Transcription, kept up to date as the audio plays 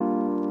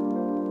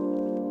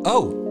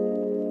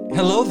Oh,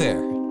 hello there,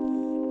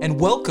 and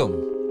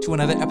welcome to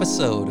another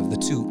episode of the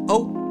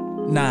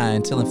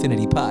 209 Till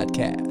Infinity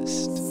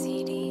podcast.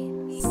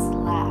 CD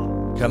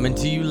Slap. Coming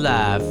to you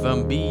live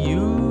from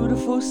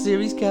beautiful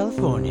Ceres,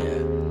 California,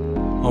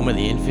 home of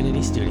the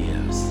Infinity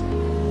Studios.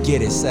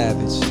 Get it,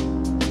 Savage.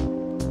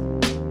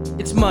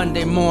 It's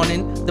Monday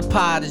morning, the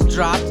pod is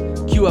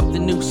dropped. Cue up the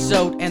new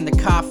soda and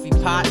the coffee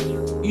pot.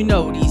 You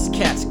know these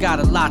cats got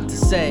a lot to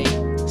say.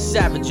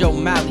 Savage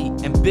O'Malley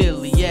and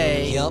Billy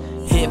A. Yup.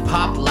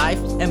 Hip-hop life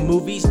and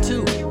movies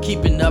too.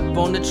 Keeping up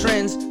on the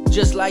trends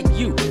just like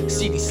you.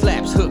 CD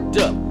Slap's hooked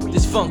up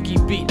this funky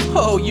beat.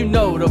 Oh, you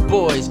know the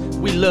boys,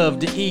 we love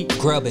to eat.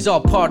 Grub it. It's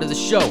all part of the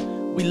show.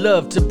 We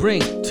love to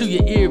bring to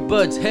your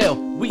earbuds, hell,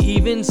 we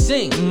even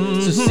sing.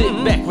 So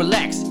sit back,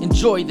 relax,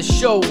 enjoy the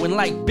show. And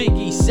like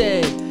Biggie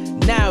said,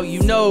 now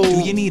you know. Do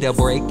you need a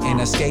break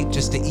and escape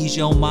just to ease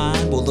your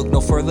mind? Well, look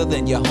no further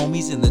than your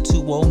homies in the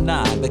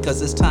 209,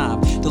 because it's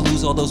time to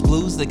lose all those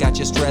blues that got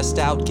you stressed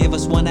out. Give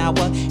us 1 hour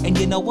and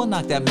you know we'll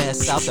knock that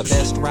mess out. The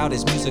best route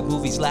is music,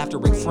 movies, laughter,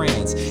 and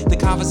friends. The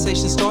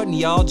conversation's starting,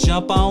 y'all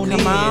jump on Come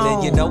in. on.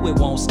 And you know it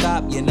won't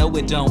stop, you know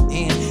it don't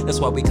end.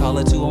 That's why we call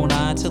it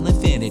 209 till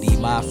infinity,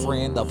 my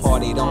friend. The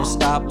party don't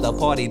stop, the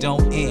party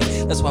don't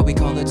end. That's why we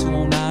call it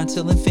 209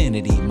 till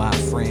infinity, my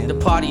friend. The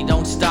party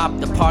don't stop,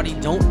 the party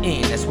don't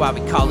end. That's why we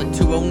call it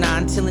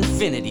 209 till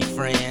infinity,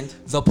 friend.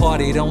 The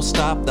party don't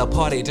stop, the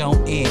party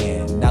don't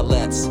end. Now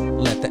let's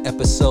let the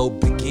episode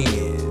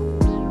begin.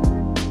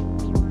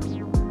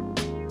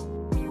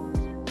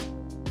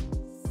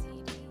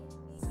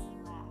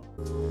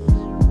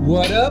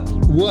 What up,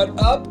 what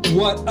up,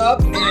 what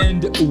up,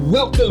 and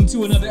welcome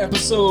to another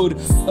episode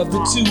of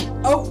the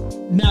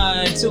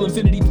 209 Till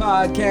Infinity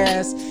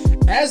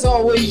podcast. As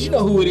always, you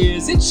know who it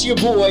is. It's your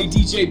boy,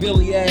 DJ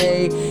Billy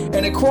A.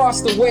 And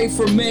across the way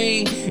from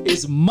me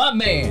is my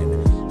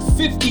man,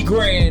 50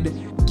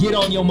 grand. Get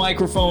on your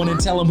microphone and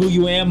tell him who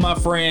you am, my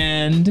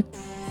friend.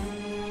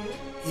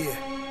 Yeah,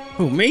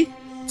 Who, me?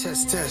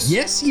 test.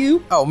 Yes,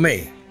 you. Oh,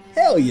 me.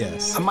 Hell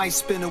yes. I might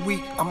spend a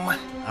week.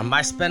 I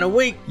might spend a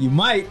week. You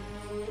might.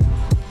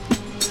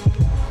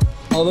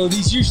 Although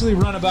these usually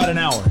run about an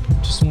hour.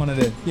 Just wanted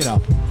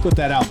to, put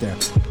that out there.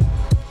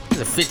 He's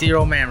a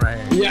 50-year-old man right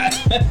here.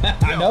 Yeah.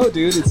 I know,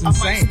 dude. It's I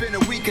might insane. spend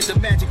a week at the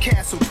Magic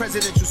Castle,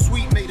 presidential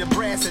suite made of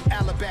brass in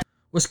Alabama.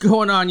 What's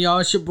going on, y'all?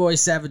 It's your boy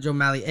Savage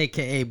O'Malley,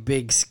 a.k.a.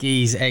 Big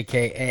Skis,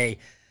 a.k.a.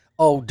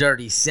 Old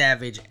Dirty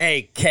Savage,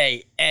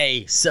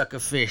 a.k.a.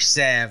 Suckerfish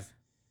Sav.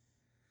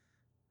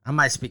 I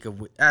might spend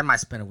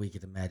a week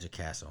at the Magic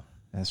Castle.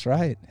 That's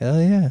right.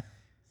 Hell yeah.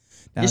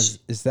 Now, Is-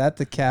 is that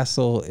the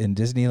castle in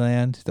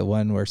Disneyland? The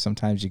one where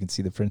sometimes you can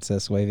see the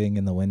princess waving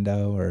in the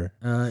window? Or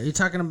You're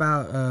talking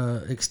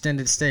about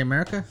Extended Stay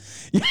America?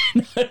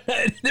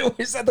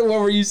 is that the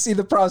one where you see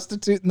the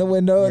prostitute in the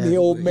window and the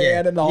old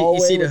man in the hallway?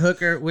 You see the with-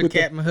 hooker with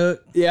Captain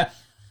Hook? Yeah.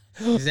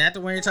 Is that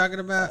the one you're talking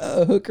about?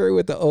 A hooker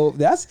with the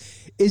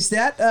is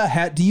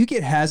that do you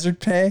get hazard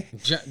pay?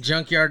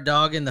 Junkyard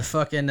dog in the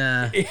fucking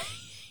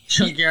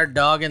junkyard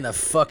dog in the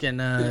fucking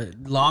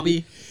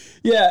lobby.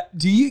 Yeah.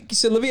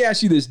 So let me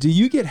ask you this. Do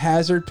you get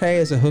hazard pay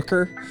as a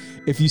hooker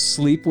if you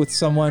sleep with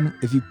someone,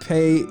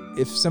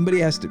 if somebody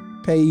has to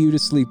pay you to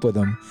sleep with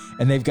them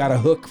and they've got a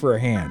hook for a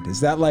hand? Is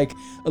that like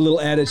a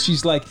little added?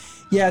 She's like,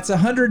 yeah, it's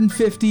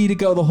 $150 to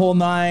go the whole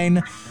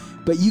 9,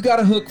 but you got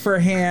a hook for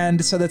a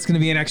hand, so that's going to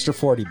be an extra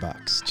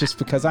 $40 just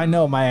because I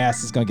know my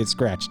ass is going to get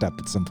scratched up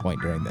at some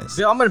point during this.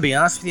 Bill, I'm gonna be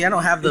honest with you. I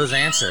don't have those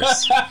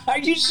answers. Are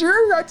you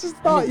sure? I just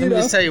thought, Let me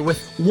just tell you, with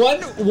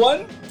one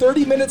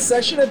 30-minute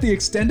session at the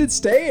extended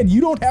stay and you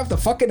don't have the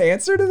fucking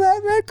answer to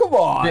that, man? Come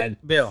on.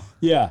 Bill,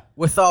 Yeah.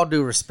 with all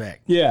due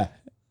respect, Yeah.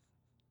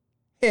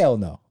 Hell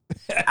no.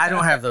 I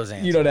don't have those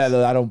answers. You don't have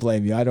that. I don't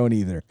blame you. I don't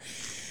either.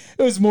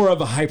 It was more of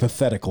a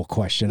hypothetical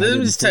question. Let I me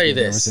didn't just tell think you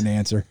there this. was an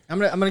answer. I'm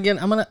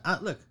gonna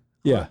look.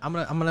 Yeah. I'm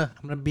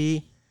gonna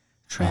be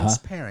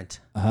transparent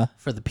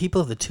for the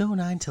people of the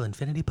 209 Till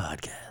Infinity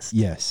podcast.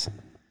 Yes.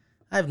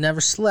 I've never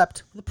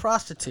slept with a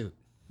prostitute.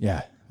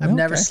 Yeah. I've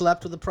never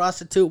slept with a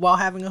prostitute while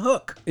having a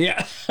hook.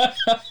 Yeah.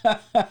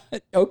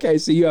 Okay,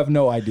 so you have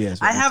no idea.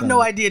 I have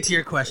no idea to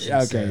your question.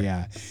 Okay, sir.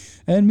 yeah.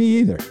 And me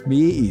either,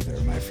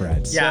 my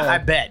friend. Yeah, So, I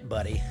bet,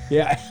 buddy.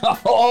 yeah.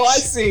 Oh, I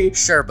see.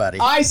 Sure, buddy.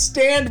 I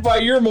stand by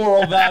your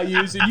moral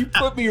values, and you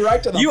put me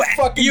right to the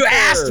fucking You curb.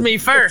 asked me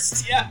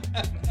first. Yeah.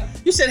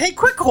 You said, "Hey,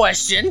 quick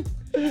question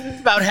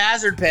about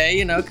hazard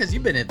pay," because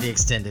you've been at the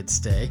extended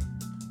stay.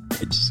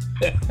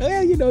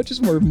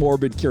 Just more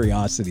morbid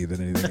curiosity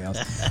than anything else.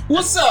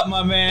 What's up,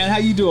 my man? How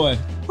you doing?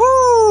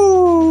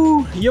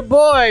 Woo! Your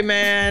boy,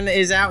 man,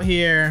 is out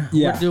here.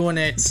 Yeah. We're doing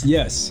it.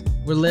 Yes.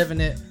 We're living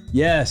it.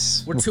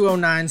 Yes. We're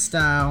 209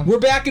 style. We're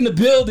back in the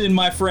building,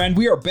 my friend.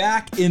 We are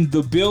back in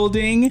the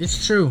building.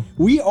 It's true.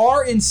 We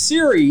are in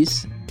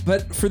series,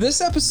 but for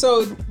this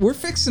episode, we're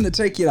fixing to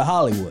take you to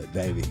Hollywood,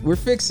 baby. We're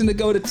fixing to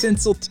go to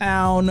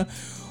Tinseltown.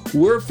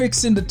 We're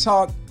fixing to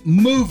talk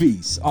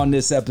movies on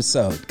this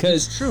episode.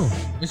 Because It's true.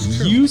 It's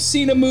true. you've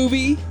seen a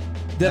movie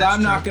that That's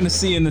I'm not true. going to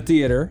see in the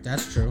theater.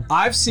 That's true.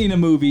 I've seen a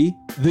movie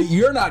that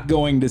you're not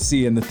going to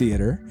see in the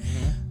theater.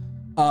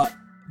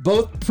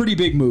 Both pretty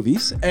big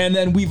movies. And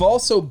then we've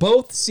also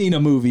both seen a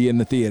movie in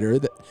the theater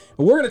that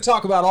we're going to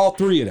talk about all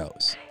three of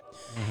those.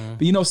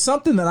 But you know,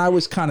 something that I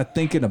was kind of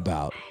thinking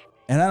about,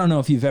 and I don't know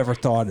if you've ever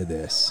thought of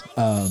this.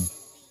 I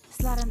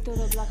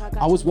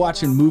was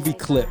watching movie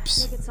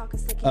clips.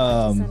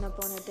 I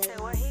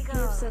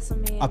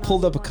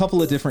pulled up a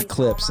couple of different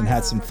clips and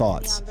had some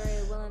thoughts.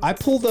 I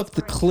pulled up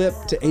the clip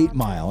to 8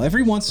 Mile.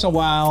 Every once in a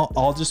while,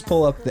 I'll just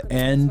pull up the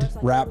end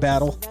rap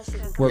battle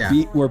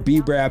where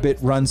B Rabbit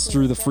runs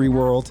through the free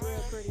world.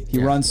 He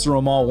runs through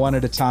them all one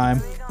at a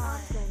time.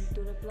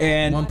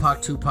 And 1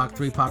 Pac, 2 Pac,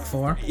 3 Pac,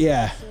 4.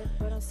 Yeah.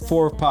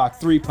 4 Pac,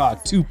 3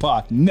 Pac, 2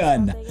 Pac,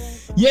 none.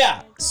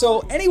 Yeah.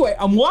 So anyway,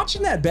 I'm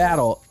watching that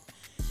battle,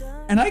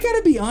 and I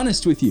gotta be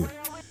honest with you.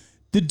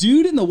 The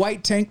dude in the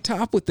white tank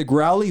top with the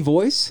growly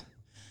voice,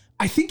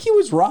 I think he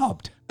was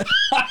robbed.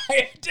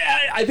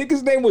 I think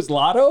his name was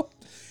Lotto.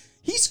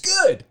 He's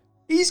good.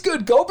 He's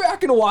good. Go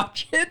back and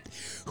watch it.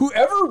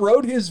 Whoever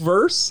wrote his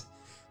verse,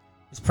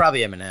 It's probably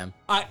Eminem.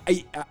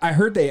 I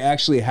heard they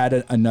actually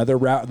had another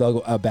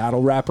a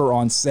battle rapper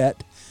on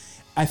set.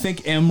 I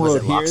think M Was wrote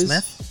it his.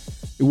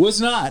 Locksmith? It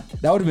was not.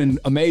 That would have been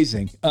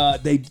amazing. I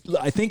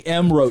think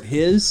M wrote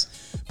his,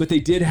 but they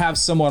did have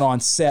someone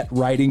on set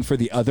writing for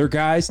the other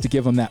guys to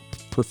give them that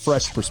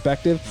fresh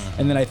perspective.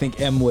 And then I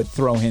think M would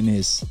throw in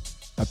his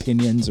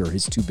opinions or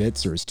his 2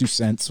 bits or his 2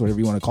 cents, whatever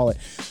you want to call it.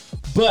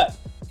 But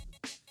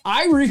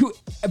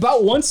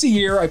about once a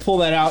year I pull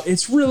that out.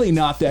 It's really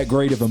not that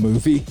great of a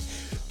movie,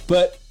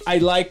 but I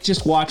like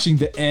just watching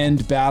the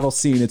end battle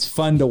scene. It's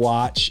fun to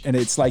watch, and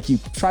it's like you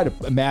try to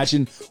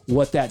imagine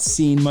what that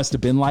scene must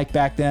have been like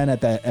back then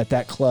at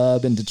that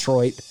club in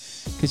Detroit,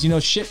 because you know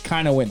shit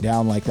kind of went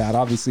down like that.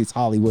 Obviously, it's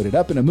Hollywooded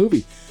up in a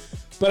movie,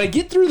 but I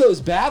get through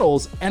those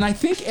battles, and I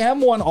think M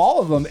won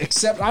all of them,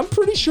 except I'm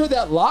pretty sure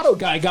that Lotto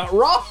guy got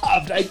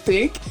robbed. I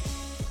think,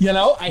 you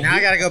know. I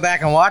gotta go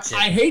back and watch it.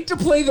 I hate to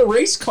play the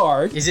race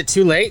card. Is it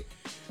too late?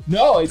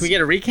 No, Can we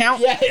get a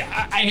recount? Yeah,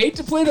 I hate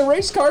to play the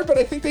race card, but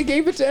I think they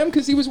gave it to him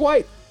because he was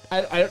white. I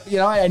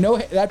know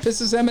that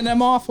pisses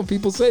Eminem off when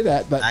people say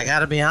that, but I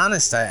gotta be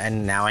honest,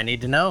 and now I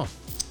need to know.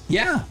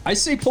 yeah, I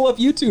say pull up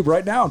YouTube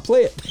right now and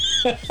play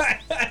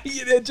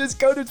it. Just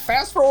go to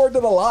fast forward to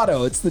the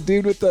Lotto. It's the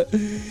dude with the,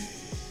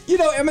 you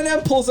know,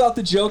 Eminem pulls out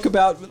the joke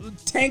about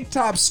tank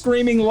top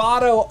screaming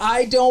Lotto,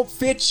 I don't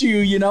fit you,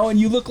 you know, and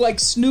you look like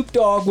Snoop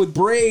Dogg with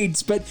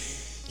braids, but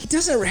he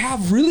doesn't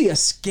have really a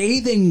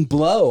scathing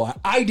blow.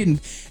 I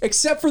didn't,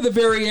 except for the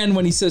very end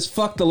when he says,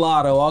 fuck the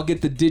Lotto, I'll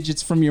get the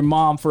digits from your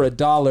mom for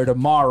 $1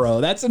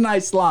 tomorrow. That's a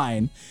nice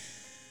line.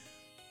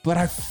 But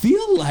I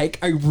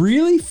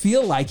really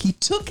feel like he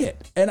took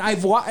it. And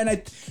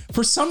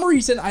for some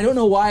reason, I don't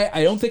know why,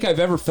 I don't think I've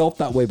ever felt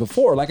that way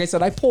before. Like I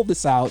said, I pulled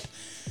this out.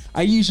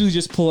 I usually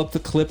just pull up the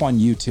clip on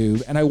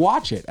YouTube and I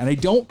watch it. And I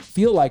don't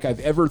feel like I've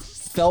ever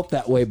felt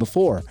that way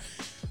before.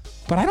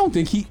 But I don't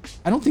think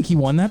he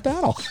won that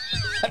battle.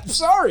 I'm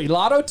sorry,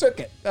 Lotto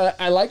took it.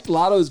 I liked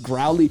Lotto's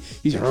growly.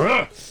 He's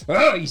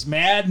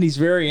mad and he's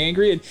very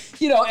angry. And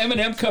you know,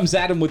 Eminem comes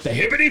at him with the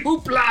hibbity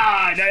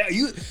hoopla.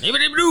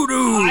 Hibbity doo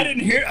doo. I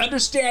didn't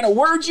understand a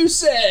word you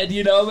said.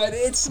 You know, but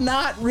it's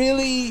not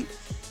really.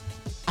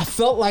 I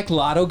felt like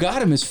Lotto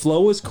got him. His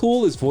flow was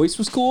cool. His voice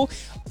was cool.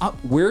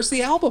 Where's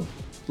the album,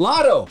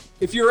 Lotto?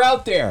 If you're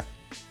out there,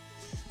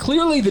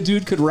 clearly the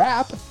dude could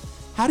rap.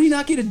 How do you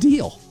not get a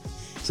deal?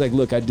 It's like,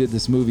 look, I did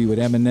this movie with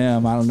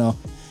Eminem. I don't know.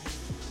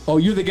 Oh,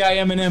 you're the guy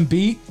Eminem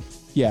beat?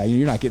 Yeah,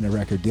 you're not getting a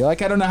record deal.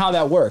 Like, I don't know how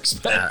that works.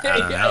 But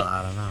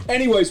I don't know.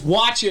 Anyways,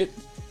 watch it.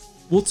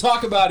 We'll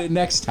talk about it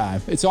next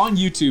time. It's on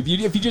YouTube.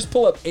 If you just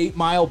pull up 8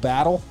 Mile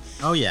Battle.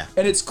 Oh, yeah.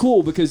 And it's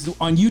cool because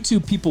on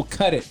YouTube, people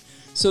cut it.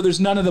 So there's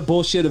none of the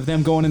bullshit of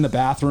them going in the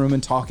bathroom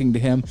and talking to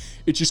him.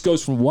 It just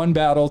goes from one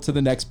battle to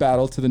the next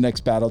battle to the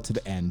next battle to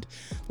the end.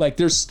 Like,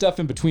 there's stuff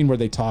in between where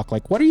they talk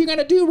like, what are you going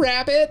to do,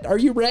 Rabbit? Are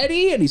you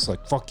ready? And he's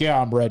like, fuck yeah,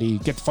 I'm ready.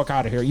 Get the fuck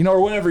out of here. You know,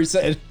 or whatever he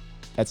said.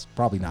 That's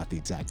probably not the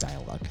exact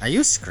dialogue. Are you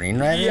a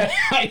screenwriter? Yeah,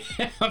 I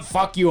am.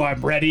 Fuck you, I'm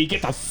ready.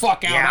 Get the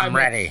fuck out. Yeah, I'm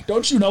ready.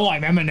 Don't you know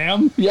I'm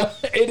Eminem? Yeah.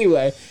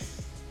 Anyway,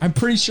 I'm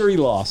pretty sure he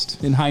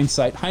lost in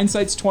hindsight.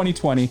 Hindsight's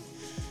 2020.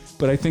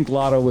 But I think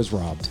Lotto was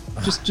robbed.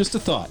 Just a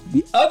thought.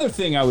 The other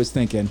thing I was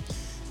thinking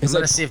is, I'm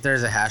gonna see if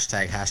there's a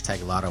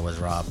hashtag Lotto was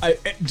robbed. I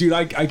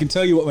can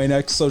tell you what my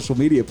next social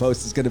media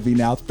post is going to be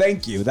now.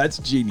 Thank you. That's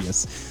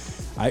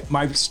genius. I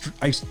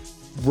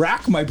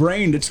rack my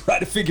brain to try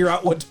to figure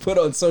out what to put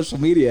on social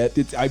media.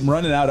 I'm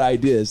running out of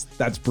ideas.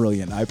 That's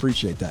brilliant. I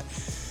appreciate that.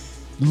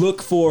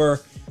 Look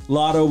for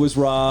Lotto was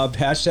robbed.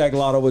 Hashtag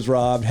Lotto was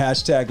robbed.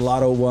 Hashtag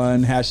Lotto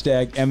won.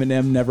 Hashtag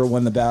Eminem never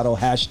won the battle.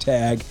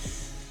 Hashtag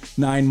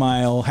 9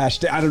 Mile.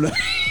 Hashtag, I don't know.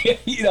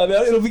 You know,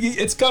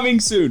 it's coming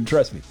soon.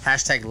 Trust me.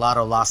 Hashtag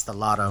Lotto lost the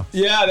lotto.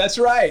 Yeah, that's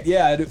right.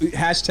 Yeah.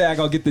 Hashtag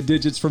I'll get the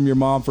digits from your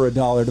mom for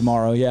 $1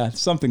 tomorrow. Yeah,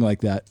 something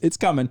like that. It's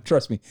coming.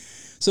 Trust me.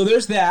 So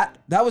there's that.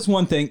 That was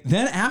one thing.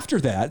 Then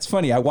after that, it's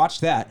funny. I watched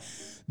that.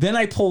 Then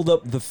I pulled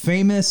up the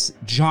famous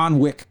John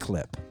Wick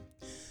clip.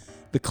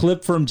 The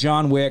clip from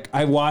John Wick.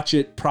 I watch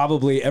it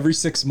probably every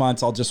 6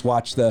 months. I'll just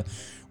watch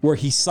where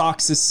he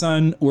socks his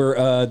son, where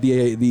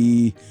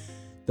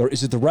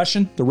is it the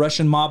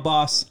Russian mob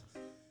boss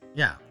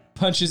Yeah.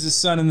 punches his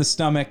son in the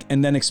stomach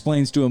and then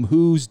explains to him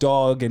whose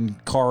dog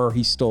and car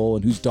he stole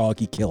and whose dog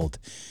he killed.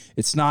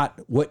 It's not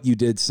what you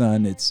did,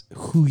 son, it's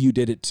who you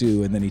did it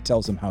to. And then he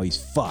tells him how he's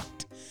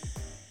fucked.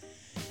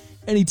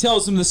 And he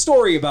tells him the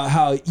story about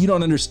how you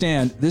don't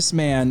understand. This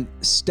man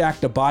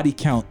stacked a body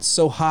count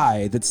so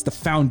high that's the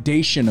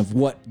foundation of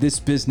what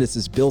this business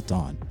is built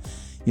on.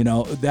 You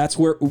know, that's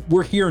where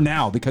we're here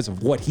now because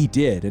of what he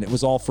did. And it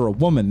was all for a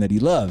woman that he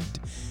loved.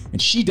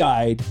 And she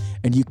died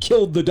and you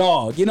killed the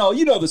dog. You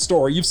know the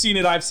story. You've seen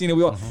it. I've seen it.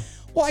 Well,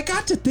 I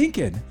got to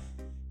thinking,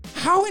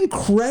 how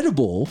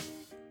incredible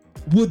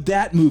would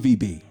that movie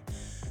be?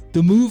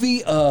 The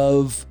movie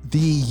of the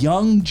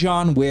young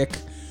John Wick,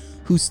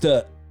 who's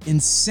the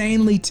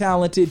insanely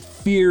talented,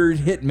 feared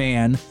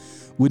hitman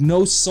with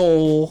no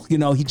soul. You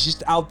know, he's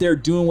just out there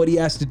doing what he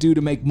has to do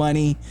to make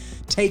money,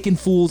 taking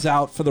fools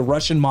out for the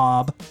Russian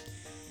mob.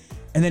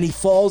 And then he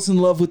falls in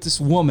love with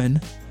this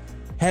woman,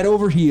 head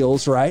over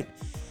heels, right?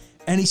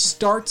 And he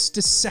starts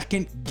to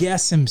second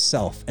guess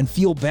himself and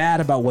feel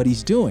bad about what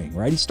he's doing,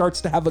 right? He starts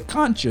to have a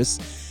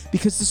conscience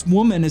because this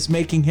woman is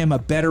making him a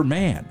better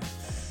man.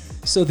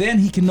 So then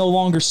he can no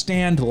longer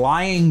stand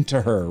lying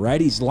to her, right?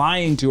 He's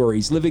lying to her.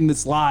 He's living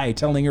this lie,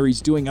 telling her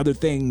he's doing other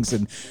things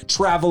and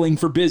traveling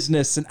for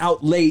business and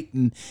out late,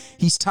 and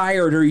he's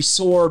tired or he's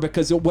sore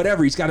because of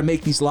whatever. He's got to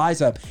make these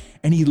lies up.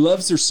 And he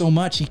loves her so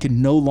much he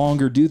can no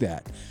longer do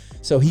that.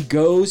 So he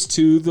goes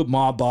to the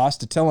mob boss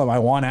to tell him, I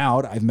want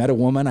out. I've met a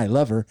woman. I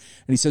love her.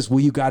 And he says, well,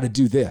 you got to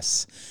do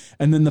this.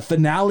 And then the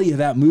finale of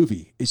that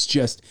movie is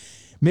just,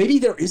 maybe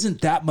there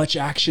isn't that much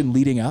action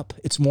leading up.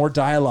 It's more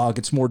dialogue.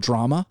 It's more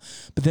drama.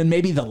 But then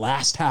maybe the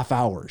last half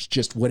hour is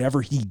just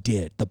whatever he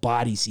did, the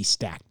bodies he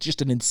stacked,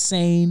 just an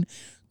insane,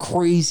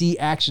 crazy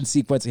action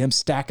sequence of him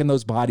stacking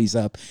those bodies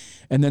up.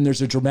 And then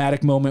there's a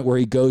dramatic moment where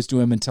he goes to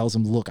him and tells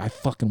him, look, I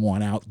fucking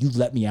want out. You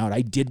let me out.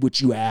 I did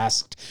what you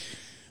asked.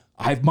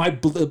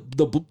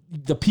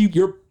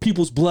 Your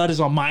people's blood is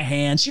on my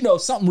hands. You know,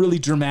 something really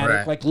dramatic,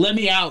 right. Like, let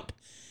me out.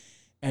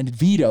 And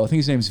Vito, I think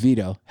his name's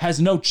Vito, has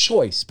no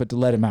choice but to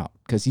let him out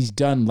because he's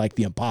done like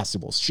the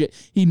impossible shit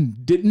he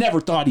never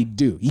thought he'd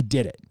do. He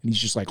did it. And he's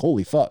just like,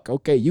 holy fuck,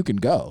 okay, you can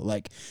go.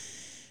 Like,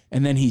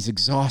 and then he's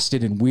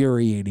exhausted and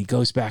weary and he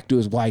goes back to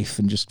his wife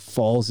and just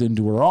falls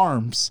into her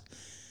arms.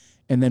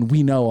 And then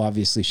we know,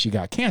 obviously, she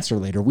got cancer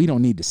later. We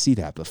don't need to see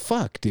that, but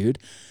fuck, dude.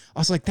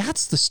 I was like,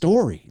 that's the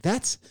story.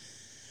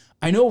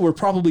 I know we're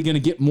probably going to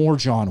get more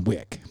John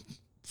Wick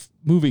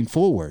moving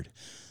forward,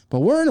 but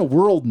we're in a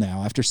world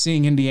now after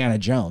seeing Indiana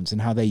Jones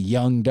and how they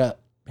younged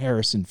up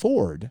Harrison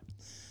Ford.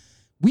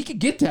 We could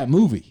get that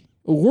movie.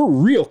 We're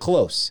real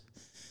close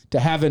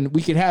to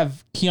we could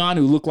have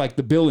Keanu look like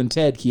the Bill and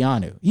Ted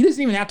Keanu. He doesn't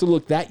even have to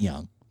look that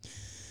young,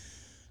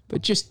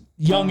 but just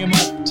young him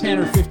up 10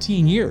 or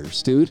 15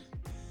 years, dude.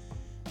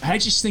 I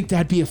just think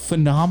that'd be a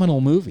phenomenal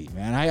movie,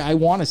 man. I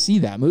want to see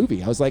that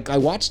movie. I was like, I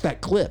watched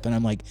that clip and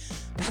I'm like,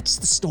 that's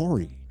the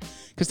story.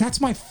 Because that's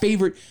my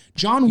favorite.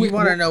 John Wick. You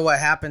want to know what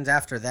happens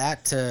after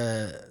that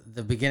to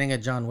the beginning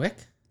of John Wick?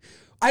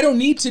 I don't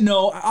need to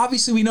know.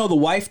 Obviously, we know the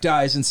wife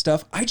dies and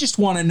stuff. I just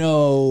want to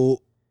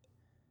know.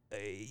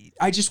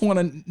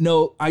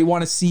 I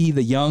want to see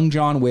the young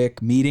John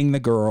Wick meeting the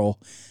girl,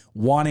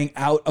 wanting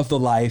out of the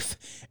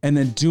life, and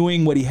then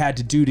doing what he had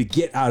to do to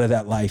get out of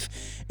that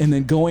life, and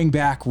then going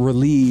back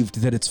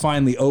relieved that it's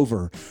finally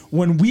over.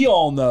 When we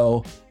all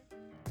know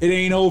it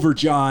ain't over,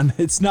 John.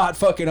 It's not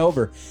fucking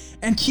over.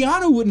 And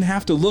Keanu wouldn't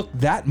have to look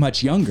that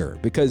much younger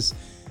because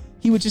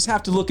he would just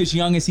have to look as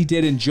young as he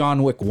did in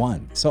John Wick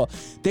 1. So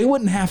they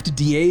wouldn't have to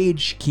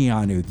de-age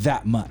Keanu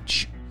that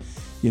much.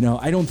 You know,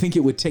 I don't think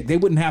it would take, they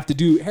wouldn't have to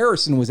do,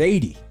 Harrison was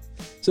 80.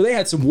 So they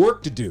had some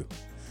work to do.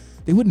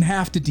 They wouldn't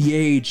have to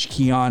de-age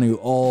Keanu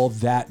all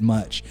that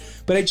much.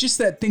 But I just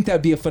think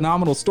that'd be a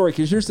phenomenal story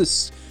because there's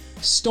this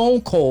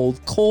stone cold,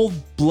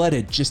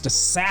 cold-blooded, just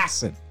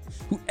assassin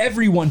who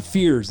everyone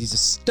fears. He's a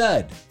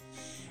stud.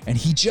 And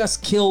he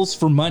just kills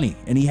for money.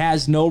 And he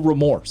has no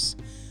remorse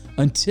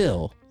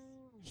until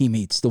he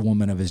meets the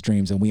woman of his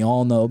dreams. And we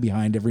all know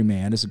behind every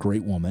man is a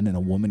great woman. And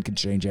a woman can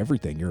change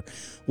everything.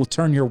 Will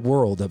turn your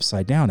world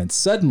upside down. And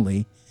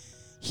suddenly,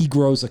 he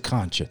grows a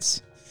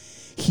conscience.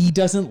 He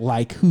doesn't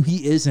like who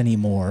he is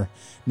anymore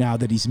now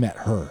that he's met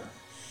her.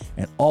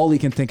 And all he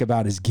can think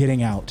about is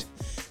getting out.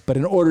 But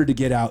in order to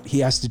get out, he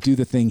has to do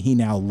the thing he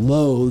now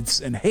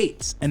loathes and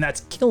hates. And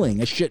that's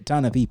killing a shit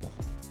ton of people.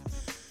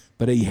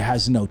 But he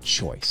has no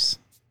choice.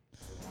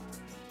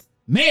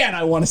 Man,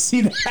 I want to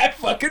see that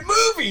fucking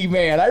movie,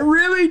 man. I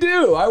really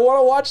do. I want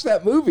to watch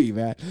that movie,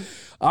 man.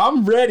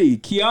 I'm ready.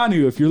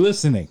 Keanu, if you're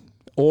listening.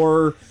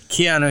 Or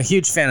Keanu,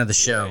 huge fan of the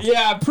show.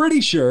 Yeah, I'm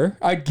pretty sure.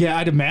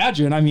 I'd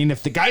imagine. I mean,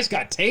 if the guy's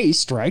got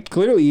taste, right?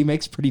 Clearly, he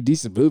makes pretty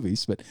decent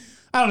movies. But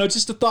I don't know,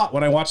 just a thought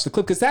when I watched the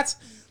clip, because that's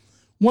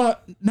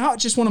not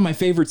just one of my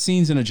favorite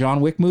scenes in a John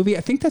Wick movie.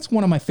 I think that's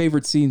one of my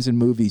favorite scenes in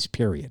movies,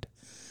 period.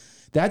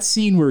 That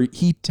scene where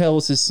he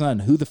tells his son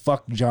who the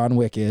fuck John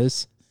Wick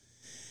is.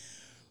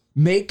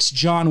 makes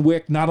John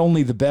Wick not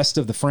only the best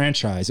of the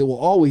franchise, it will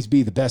always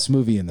be the best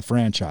movie in the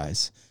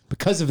franchise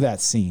because of that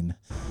scene.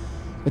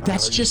 But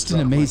that's just an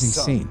amazing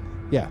scene.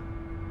 Yeah.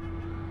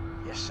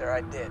 Yes, sir,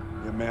 I did.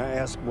 Yeah, may I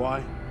ask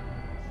why?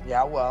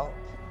 Yeah, well,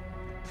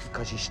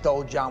 because he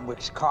stole John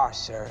Wick's car,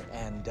 sir,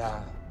 and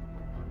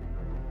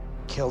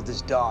killed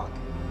his dog.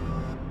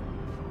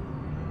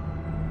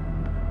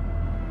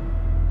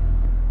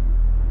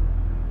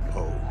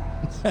 Oh.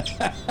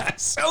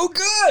 So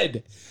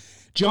good.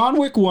 John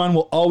Wick 1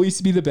 will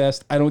always be the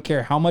best. I don't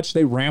care how much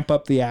they ramp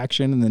up the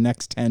action in the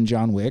next 10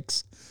 John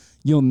Wicks.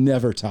 You'll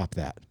never top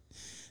that.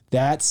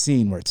 That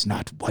scene where it's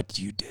not what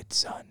you did,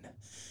 son.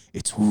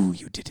 It's who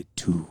you did it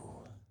to.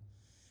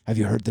 Have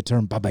you heard the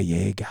term Baba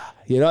Yaga?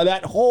 You know,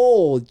 that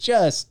whole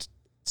just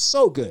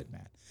so good,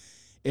 man.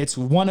 It's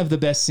one of the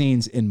best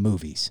scenes in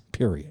movies,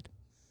 period.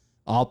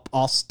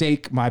 I'll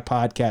stake my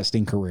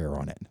podcasting career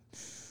on it.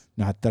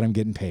 Not that I'm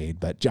getting paid,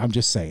 but I'm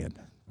just saying.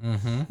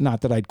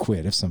 Not that I'd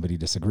quit if somebody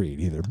disagreed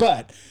either.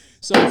 But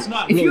so it's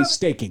not really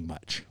staking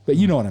much. But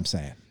you know what I'm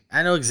saying.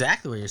 I know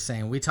exactly what you're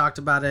saying. We talked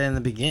about it in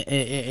the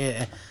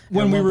beginning.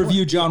 When we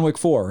reviewed John Wick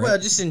 4, right? Well,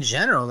 just in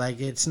general, like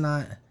it's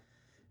not,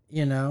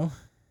 you know.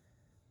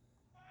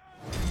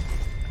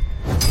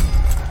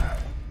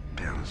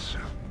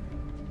 Panzer.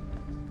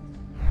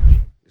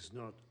 It's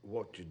not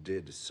what you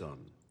did,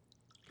 son,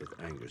 that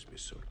angers me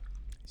so.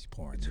 He's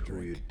pouring It's the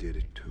who you drink. did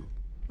it to.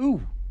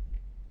 Who?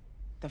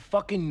 The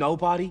fucking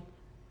nobody?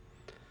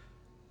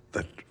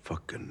 That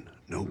fucking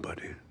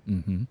nobody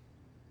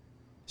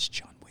It's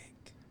John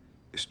Wick.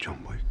 is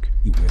John Wick.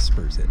 He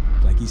whispers it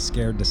like he's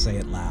scared to say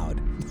it loud.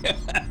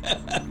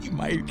 you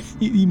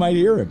might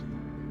hear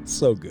him.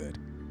 So good.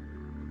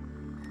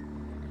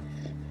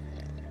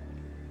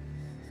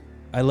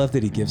 I love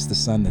that he gives the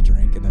son the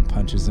drink and then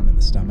punches him in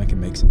the stomach and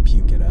makes him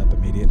puke it up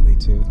immediately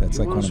too. That's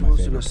He like one once of my was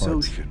an favorite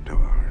parts. associate of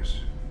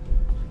ours.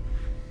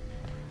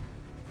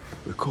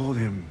 We called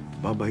him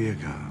Baba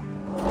Yaga.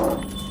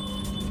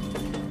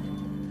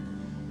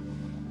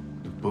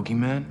 The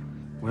boogeyman?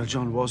 Well,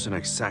 John wasn't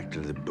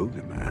exactly the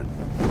boogeyman.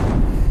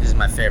 This is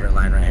my favorite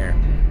line right here.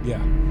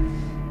 Yeah.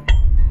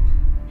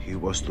 He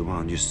was the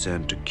one you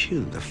sent to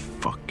kill the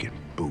fucking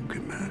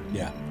boogeyman.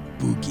 Yeah.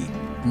 Boogie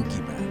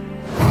man.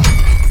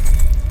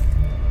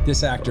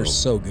 This actor's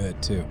so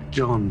good too.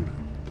 John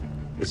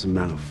is a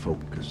man of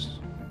focus,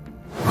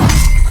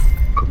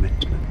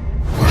 commitment,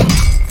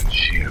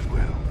 sheer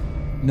will.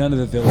 None of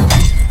the villains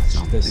match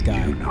this Something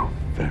guy. you know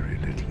very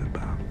little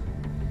about.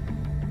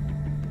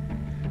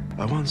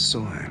 I once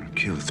saw him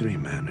kill 3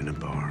 men in a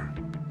bar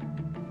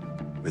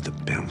with a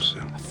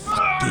pencil.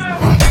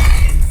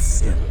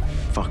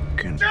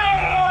 Fucking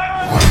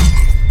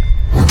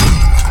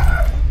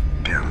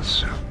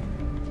pencil.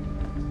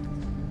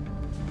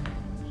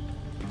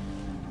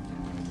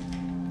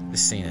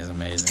 This scene is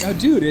amazing. Oh,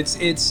 dude,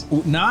 it's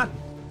not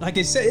like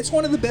I said. It's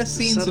one of the best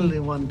scenes Suddenly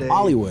in one day,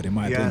 Hollywood, in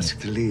my he opinion. asked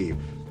to leave.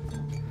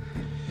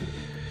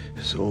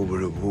 It's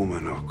over a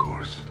woman, of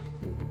course.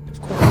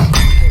 Of course.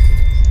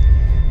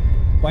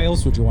 Why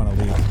else would you want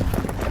to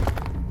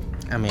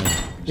leave? I mean,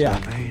 Yeah.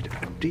 I made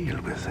a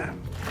deal with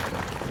him.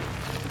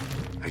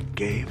 I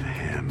gave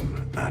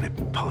him an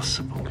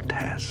impossible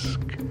task.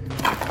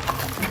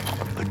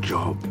 A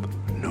job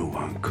no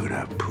one could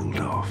have pulled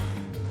off.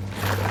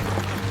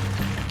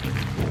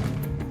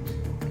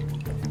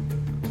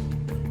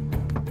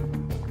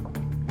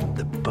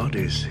 The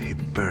bodies he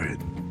buried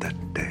that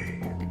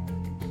day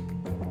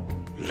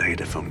laid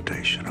the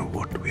foundation of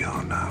what we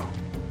are now.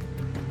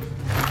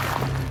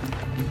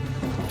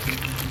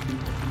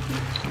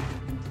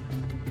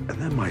 And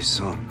then my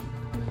son,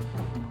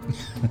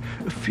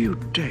 a few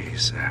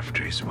days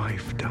after his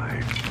wife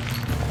died,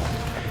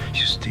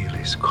 you steal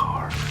his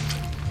car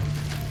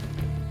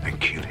and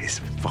kill his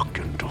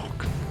fucking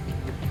dog.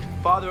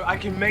 Father, I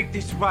can make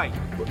this right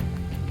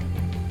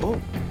Oh,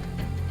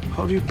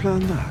 how do you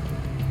plan that?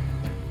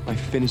 by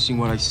finishing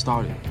what I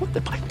started. What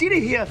the? I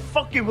didn't hear a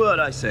fucking word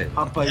I said.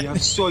 Papa, я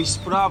все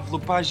исправлю,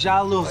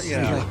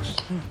 пожалуйста.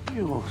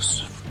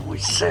 Dios, muy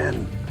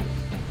sen.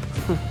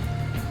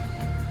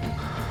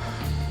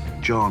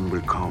 John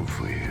will come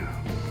for you.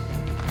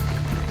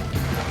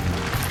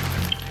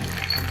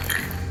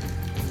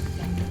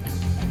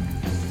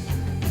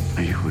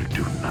 And you will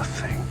do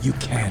nothing. You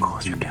can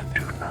Because do you can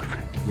do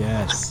nothing.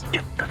 Yes.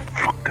 Get the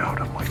fuck out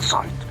of my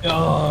sight.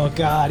 Oh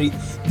God,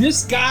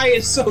 this guy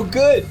is so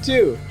good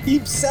too. He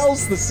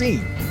sells the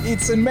scene.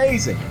 It's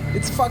amazing.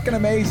 It's fucking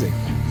amazing.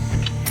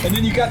 And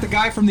then you got the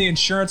guy from the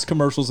insurance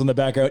commercials in the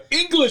background.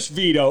 English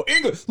Vito.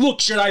 English. Look,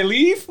 should I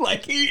leave?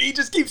 Like he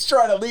just keeps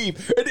trying to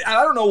leave. And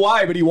I don't know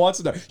why, but he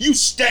wants to. You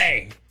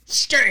stay.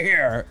 Stay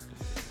here.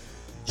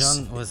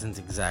 John wasn't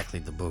exactly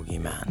the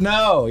boogeyman.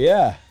 No,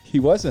 yeah, he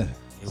wasn't.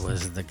 He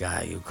was the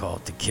guy you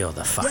called to kill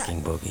the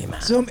fucking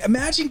boogeyman. So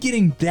imagine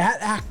getting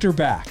that actor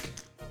back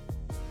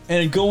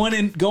and going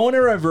in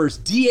reverse,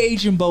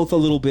 de-age them both a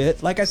little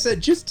bit. Like I said,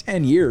 just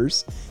 10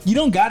 years. You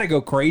don't got to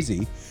go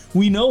crazy.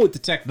 We know with the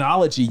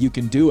technology you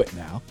can do it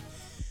now.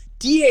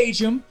 De-age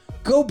them,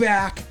 go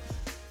back,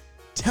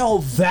 tell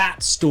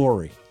that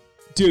story.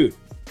 Dude,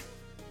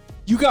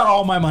 You got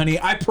all my money.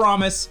 I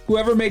promise.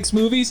 Whoever makes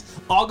movies,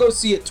 I'll go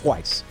see it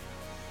twice.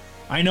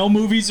 I know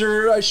movies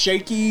are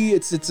shaky.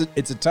 It's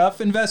a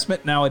tough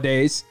investment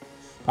nowadays.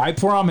 I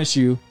promise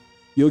you,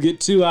 you'll get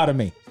 2 out of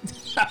me.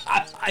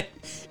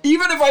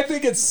 Even if I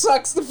think it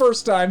sucks the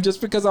first time,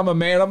 just because I'm a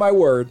man of my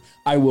word,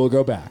 I will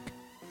go back.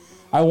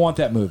 I want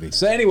that movie.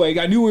 So anyway,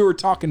 I knew we were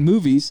talking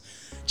movies.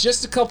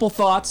 Just a couple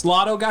thoughts.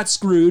 Lotto got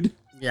screwed.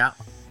 Yeah.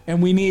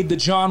 And we need the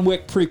John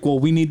Wick prequel.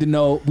 We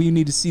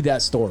need to see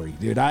that story,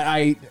 dude.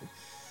 I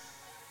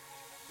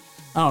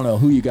don't know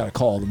who you got to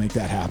call to make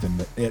that happen,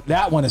 but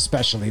that one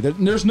especially.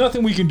 There's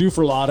nothing we can do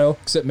for Lotto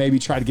except maybe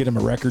try to get him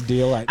a record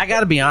deal. I got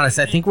to be honest.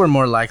 I think we're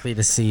more likely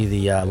to see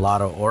the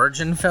Lotto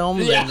origin film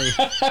than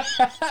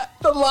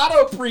the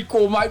Lotto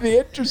prequel might be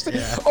interesting.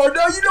 Yeah. Or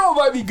no, you know what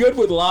might be good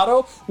with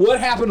Lotto? What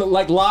happened to,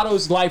 like,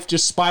 Lotto's life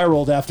just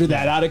spiraled after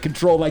that, out of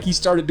control. Like, he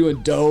started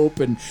doing dope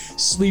and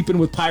sleeping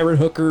with pirate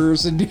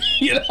hookers and,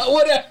 you know,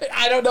 whatever.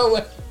 I don't know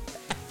what.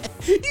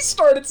 He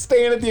started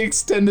staying at the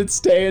extended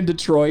stay in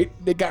Detroit.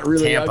 It got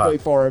really ugly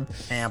for him.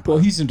 Tampa. Well,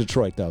 he's in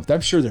Detroit though.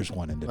 I'm sure there's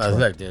one in Detroit. Well,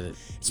 look, dude,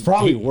 it's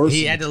probably worse.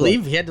 He had to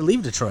leave. He had to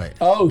leave Detroit.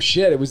 Oh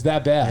shit! It was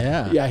that bad.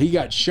 Yeah. Yeah. He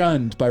got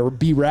shunned by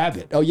B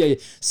Rabbit. Oh yeah.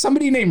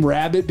 Somebody named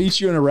Rabbit beats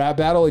you in a rap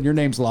battle, and your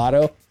name's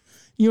Lotto.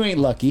 You ain't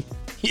lucky.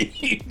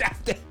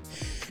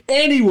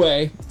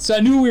 Anyway, so I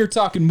knew we were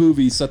talking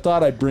movies, so I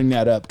thought I'd bring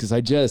that up because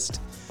I just.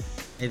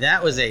 Hey,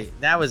 that was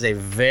a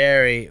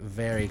very,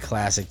 very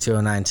classic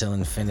 209 Till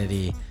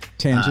Infinity.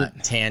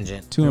 Tangent.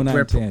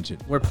 209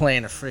 Tangent. We're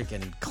playing a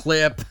freaking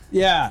clip.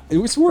 Yeah. It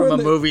was from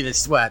a movie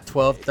that's,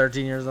 12,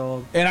 13 years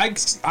old? And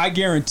I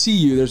guarantee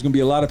you there's going to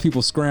be a lot of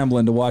people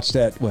scrambling to watch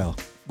that. Well,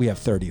 we have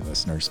 30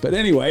 listeners. But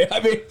anyway, I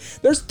mean,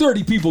 there's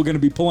 30 people going to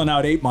be pulling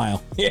out 8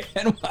 Mile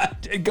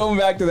and going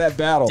back to that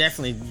battle.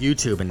 Definitely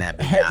YouTubing that.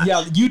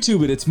 Yeah,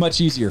 YouTube it. It's much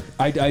easier.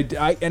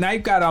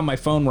 I've got on my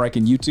phone where I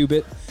can YouTube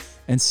it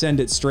and send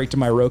it straight to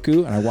my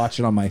Roku, and I watch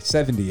it on my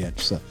 70-inch.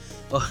 So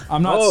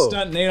I'm not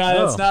stunting. You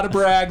know, that's not a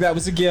brag. That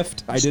was a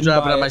gift. I didn't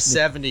drop buy it on my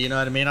 70. You know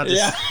what I mean? I'll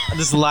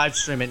just live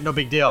stream it. No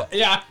big deal.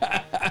 Yeah.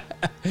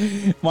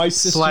 My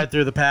sister slide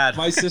through the pad.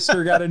 My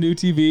sister got a new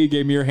TV,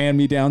 gave me her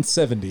hand-me-down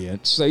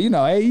 70-inch. So you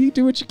know, hey, you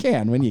do what you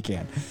can when you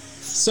can.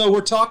 So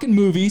we're talking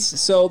movies.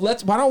 So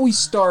why don't we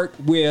start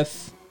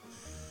with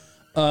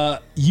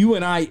you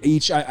and I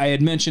each. I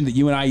had mentioned that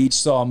you and I each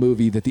saw a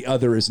movie that the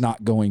other is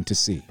not going to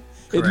see.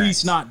 Correct. At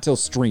least not until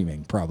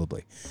streaming,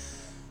 probably.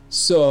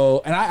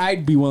 So, and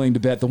I'd be willing to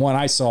bet the one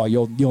I saw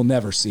you'll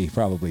never see,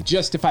 probably.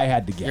 Just if I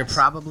had to guess. You're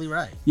probably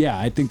right. Yeah,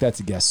 I think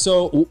that's a guess.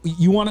 So,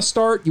 you want to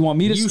start? You want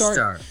me to start? You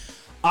start.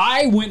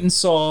 I went and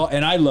saw,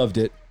 and I loved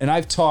it. And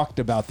I've talked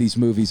about these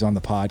movies on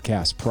the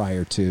podcast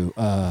prior to.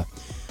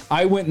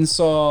 I went and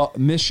saw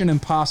Mission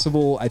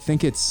Impossible. I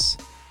think it's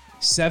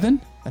 7.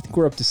 I think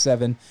we're up to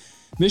 7.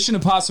 Mission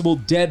Impossible: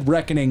 Dead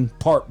Reckoning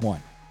Part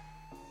 1.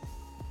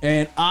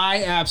 And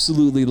I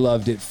absolutely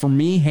loved it. For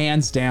me,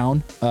 hands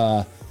down,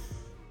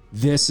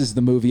 this is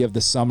the movie of the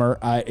summer.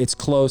 It's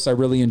close. I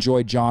really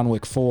enjoyed John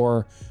Wick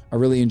 4. I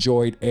really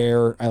enjoyed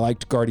Air. I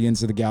liked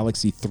Guardians of the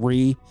Galaxy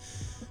 3.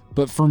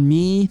 But for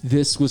me,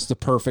 this was the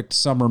perfect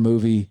summer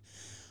movie.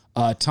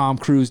 Tom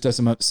Cruise does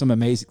some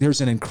amazing...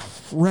 There's an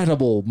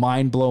incredible,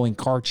 mind-blowing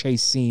car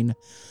chase scene.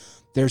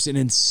 There's an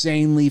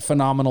insanely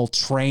phenomenal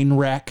train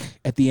wreck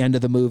at the end of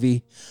the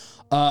movie.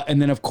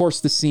 And then, of course,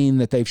 the scene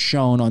that they've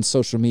shown on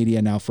social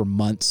media now for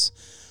months,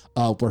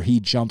 where he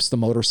jumps the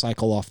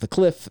motorcycle off the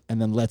cliff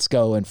and then lets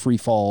go and free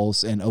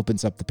falls and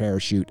opens up the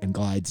parachute and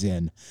glides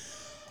in.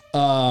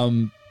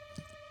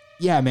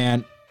 Yeah,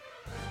 man.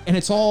 And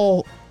it's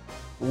all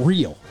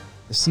real.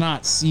 It's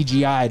not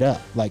CGI'd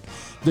up. Like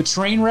the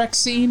train wreck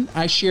scene,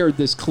 I shared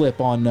this clip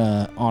on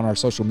our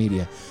social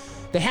media.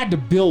 They had to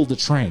build a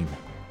train.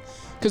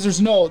 Because there's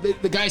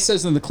the guy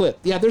says in the clip,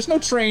 yeah, there's no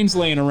trains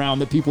laying around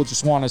that people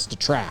just want us to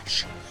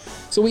trash.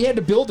 So we had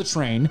to build a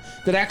train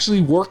that actually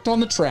worked on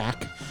the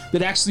track,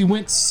 that actually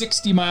went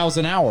 60 miles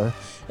an hour,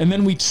 and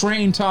then we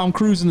trained Tom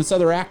Cruise and this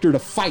other actor to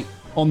fight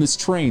on this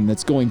train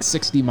that's going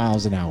 60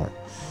 miles an hour.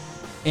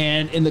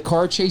 And in the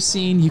car chase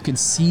scene, you can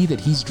see that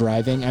he's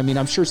driving. I mean,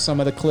 I'm sure some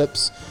of the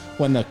clips,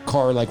 when the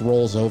car like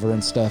rolls over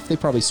and stuff, they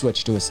probably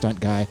switch to a stunt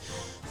guy.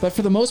 But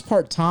for the most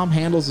part, Tom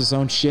handles his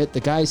own shit.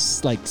 The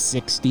guy's like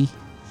 60.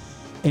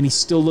 And he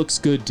still looks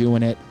good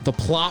doing it. The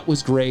plot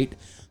was great.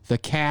 The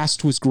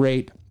cast was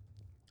great.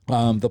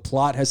 The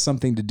plot has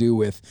something to do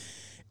with,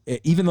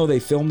 even though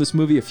they filmed this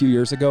movie a few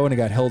years ago and it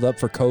got held up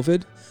for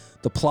COVID,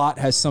 the plot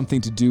has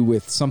something to do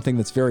with something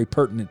that's very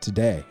pertinent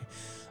today.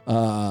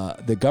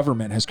 The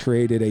government has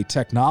created a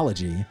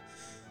technology,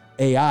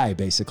 AI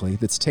basically,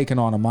 that's taken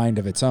on a mind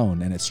of its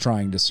own, and it's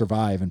trying to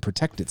survive and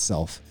protect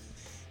itself.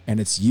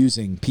 And it's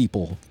using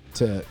people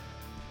to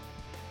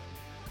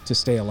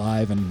stay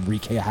alive and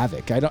wreak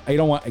havoc. I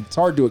don't want. It's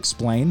hard to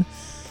explain.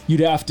 You'd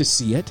have to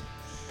see it.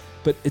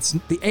 But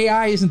the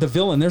AI isn't the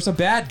villain. There's a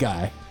bad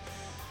guy,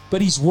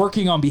 but he's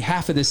working on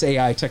behalf of this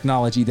AI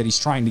technology that he's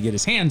trying to get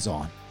his hands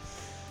on.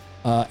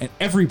 And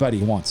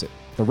everybody wants it.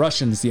 The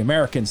Russians, the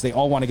Americans, they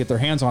all want to get their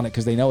hands on it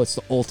because they know it's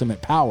the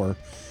ultimate power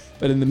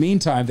But in the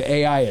meantime, the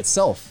AI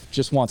itself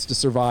just wants to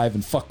survive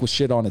and fuck with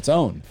shit on its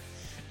own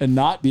and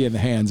not be in the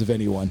hands of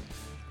anyone.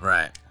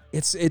 Right.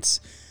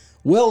 It's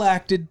well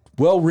acted,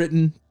 well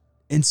written,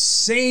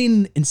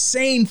 insane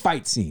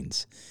fight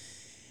scenes.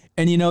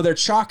 And you know, they're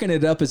chalking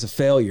it up as a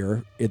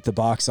failure at the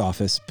box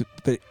office,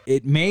 but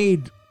it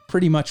made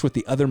pretty much what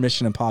the other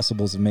Mission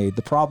Impossibles have made.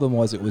 The problem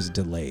was it was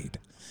delayed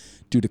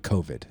due to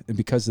COVID. And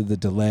because of the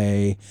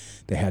delay,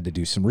 they had to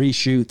do some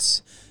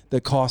reshoots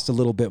that cost a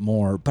little bit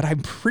more, but I'm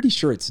pretty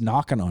sure it's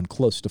knocking on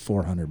close to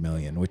 400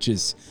 million, which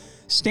is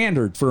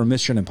standard for a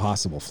Mission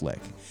Impossible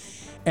flick.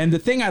 And the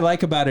thing I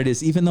like about it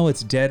is, even though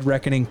it's Dead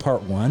Reckoning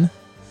Part 1,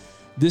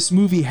 this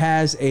movie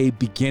has a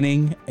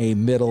beginning, a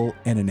middle,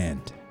 and an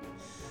end.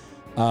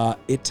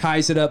 It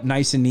ties it up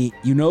nice and neat.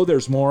 You know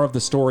there's more of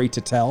the story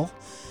to tell,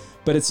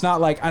 but it's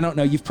not like, I don't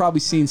know, you've probably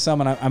seen some,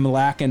 and I'm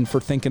lacking for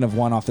thinking of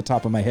one off the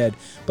top of my head,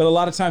 but a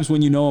lot of times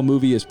when you know a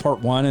movie is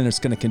Part 1 and it's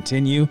going to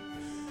continue,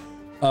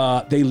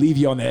 they leave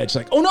you on the edge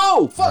like, oh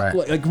no, fuck.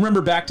 Right. Like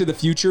remember Back to the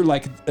Future,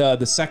 like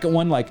the second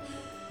one, like,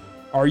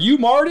 are you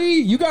Marty?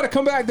 You got to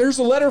come back. There's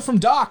a letter from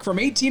Doc from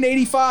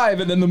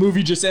 1885. And then the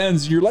movie just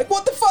ends. And you're like,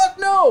 what the fuck?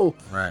 No.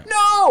 Right.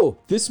 No.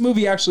 This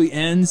movie actually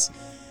ends.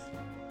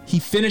 He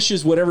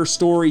finishes whatever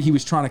story he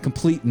was trying to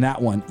complete in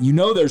that one. You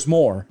know there's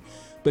more,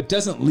 but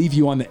doesn't leave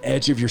you on the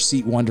edge of your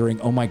seat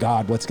wondering, oh my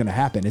God, what's going to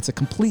happen? It's a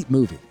complete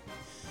movie.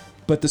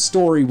 But the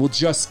story will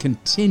just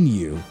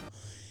continue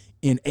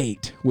in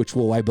 8, which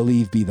will, I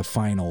believe, be the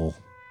final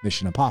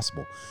Mission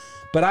Impossible.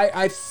 But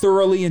I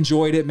thoroughly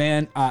enjoyed it,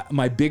 man.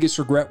 My biggest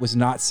regret was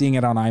not seeing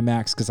it on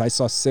IMAX, because I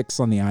saw 6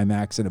 on the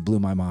IMAX and it blew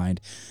my mind.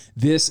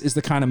 This is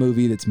the kind of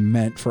movie that's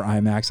meant for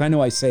IMAX. I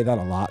know I say that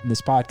a lot in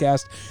this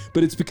podcast,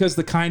 but it's because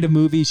the kind of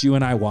movies you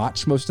and I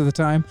watch most of the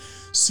time,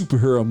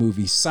 superhero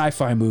movies,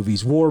 sci-fi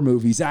movies, war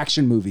movies,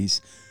 action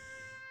movies,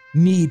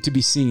 need to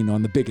be seen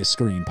on the biggest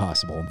screen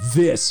possible.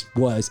 This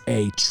was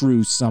a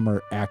true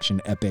summer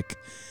action epic.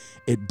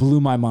 It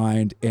blew my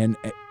mind, and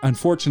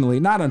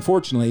not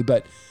unfortunately,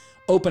 but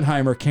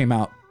Oppenheimer came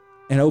out,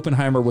 and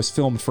Oppenheimer was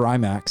filmed for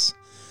IMAX.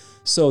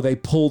 So they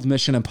pulled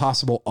Mission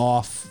Impossible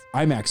off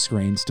IMAX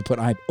screens to put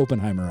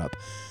Oppenheimer up.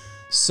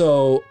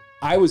 So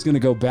I was going to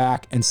go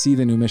back and see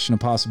the new Mission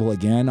Impossible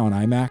again on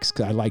IMAX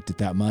because I liked it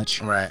that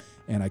much. Right.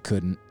 And I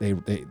couldn't.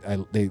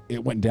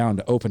 It went down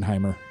to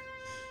Oppenheimer,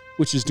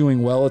 which is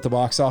doing well at the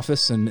box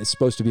office, and it's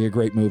supposed to be a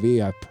great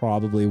movie. I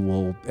probably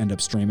will end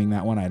up streaming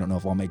that one. I don't know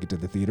if I'll make it to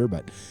the theater,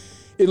 but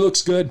it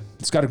looks good.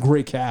 It's got a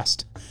great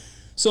cast.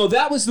 So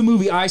that was the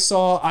movie I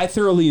saw. I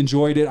thoroughly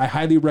enjoyed it. I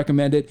highly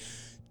recommend it.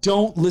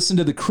 Don't listen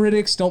to the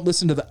critics. Don't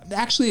listen to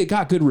actually, it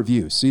got good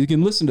reviews, so you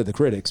can listen to the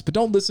critics, but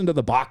don't listen to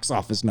the box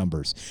office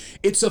numbers.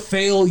 It's a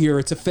failure.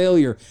 It's a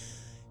failure.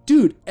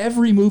 Dude,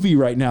 every movie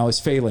right now is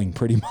failing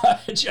pretty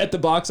much at the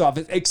box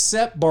office,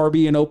 except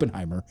Barbie and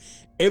Oppenheimer.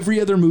 Every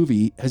other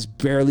movie has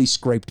barely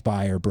scraped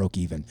by or broke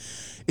even.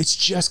 It's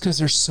just because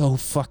they're so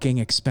fucking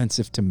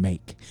expensive to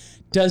make.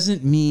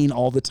 Doesn't mean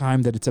all the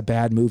time that it's a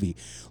bad movie.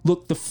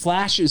 Look, The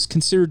Flash is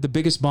considered the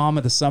biggest bomb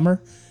of the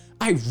summer.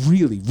 I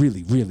really,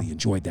 really, really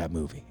enjoyed that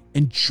movie.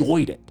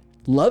 Enjoyed it.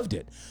 Loved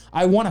it.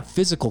 I want a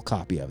physical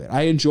copy of it.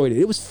 I enjoyed it.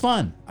 It was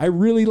fun. I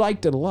really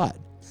liked it a lot.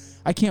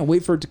 I can't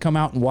wait for it to come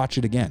out and watch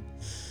it again.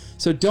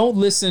 So don't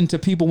listen to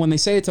people when they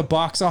say it's a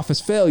box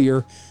office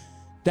failure.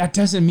 That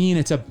doesn't mean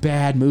it's a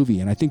bad movie.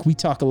 And I think we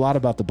talk a lot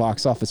about the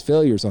box office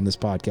failures on this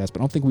podcast, but I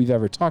don't think we've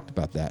ever talked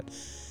about that.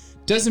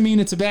 Doesn't mean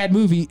it's a bad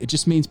movie. It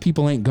just means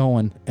people ain't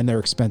going and they're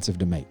expensive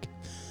to make.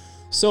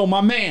 So,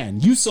 my man,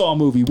 you saw a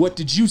movie. What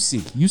did you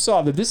see? You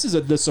saw that this is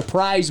the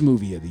surprise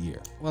movie of the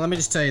year. Well, let me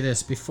just tell you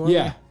this. Before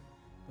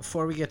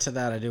we get to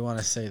that, I do want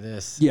to say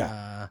this.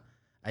 Yeah.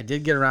 I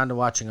did get around to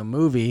watching a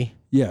movie.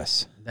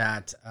 Yes.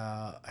 That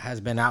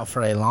has been out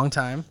for a long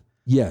time.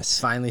 Yes.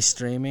 Finally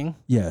streaming.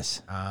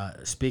 Yes.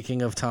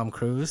 Speaking of Tom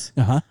Cruise,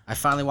 I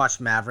finally watched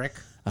Maverick.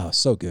 Oh,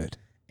 so good.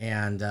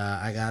 And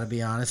I got to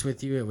be honest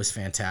with you, it was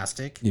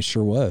fantastic. It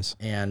sure was.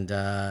 And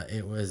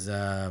it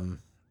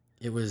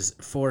was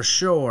for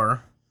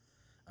sure.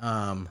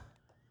 There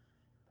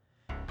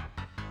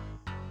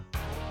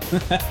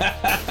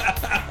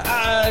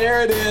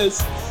it is.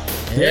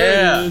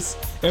 There it is.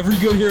 Every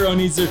good hero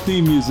needs their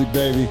theme music,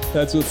 baby.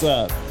 That's what's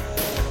up.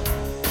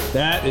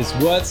 That is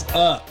what's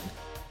up.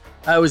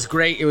 It was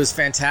great. It was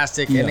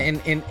fantastic. Yeah.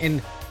 And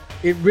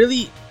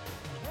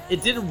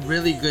it did a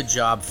really good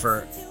job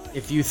for,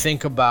 if you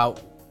think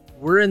about,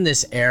 we're in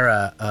this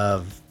era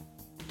of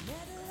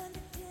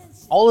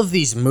all of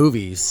these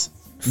movies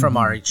from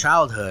our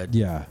childhood.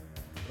 Yeah.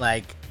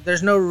 Like,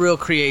 there's no real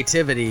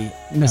creativity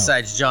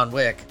besides John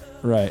Wick.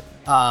 Right.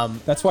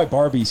 That's why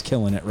Barbie's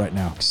killing it right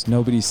now, because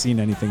nobody's seen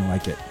anything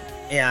like it.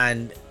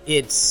 And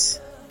it's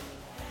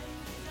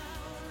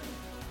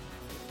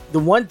the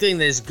one thing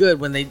that is good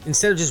when they,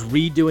 instead of just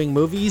redoing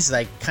movies,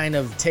 like kind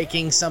of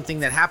taking something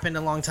that happened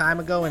a long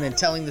time ago and then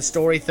telling the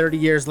story 30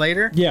 years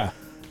later. Yeah.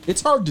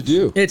 It's hard to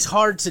do. It's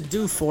hard to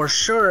do for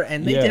sure,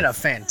 and they did a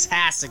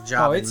fantastic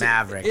job in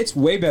Maverick. It's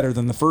way better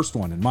than the first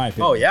one, in my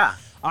opinion. Oh, yeah.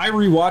 I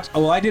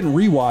didn't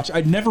rewatch.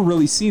 I'd never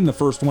really seen the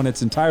first one in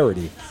its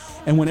entirety.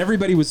 And when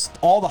everybody was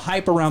all the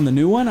hype around the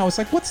new one, I was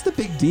like, what's the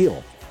big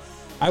deal?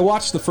 I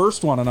watched the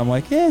first one and I'm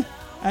like, I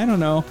don't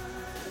know.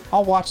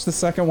 I'll watch the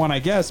second one, I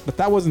guess, but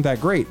that wasn't that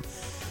great.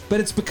 But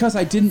it's because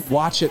I didn't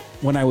watch it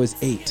when I was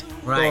 8.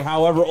 Right. Or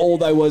however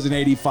old I was in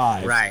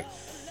 85. Right.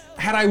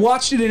 Had I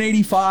watched it in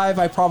 85,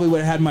 I probably would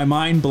have had my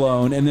mind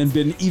blown and then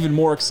been even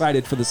more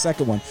excited for the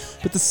second one.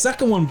 But the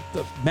second one,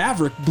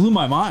 Maverick, blew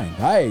my mind.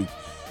 I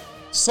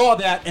saw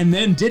that and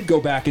then did go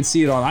back and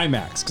see it on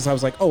IMAX because I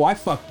was like, oh, I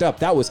fucked up.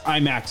 That was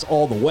IMAX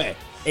all the way.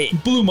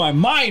 It blew my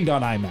mind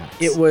on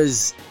IMAX. It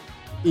was,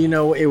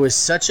 it was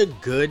such a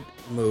good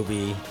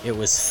movie. It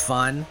was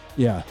fun.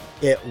 Yeah.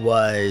 It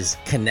was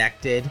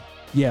connected.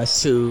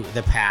 Yes. To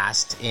the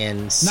past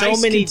in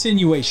nice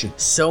continuation.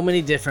 So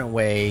many different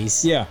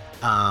ways. Yeah.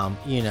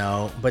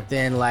 But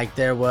then like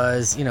there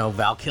was,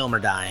 Val Kilmer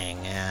dying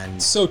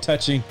and so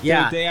touching.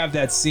 Yeah. They have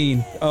that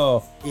scene.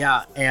 Oh.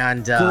 Yeah,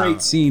 and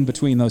great scene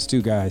between those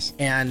two guys.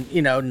 And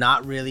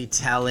not really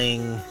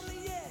telling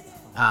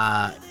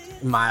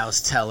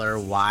Miles Teller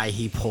why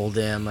he pulled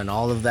him and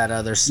all of that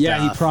other stuff.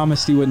 Yeah, he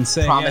promised he wouldn't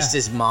say. Promised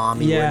his mom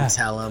he wouldn't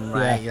tell him,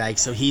 right? Yeah. Like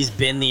so he's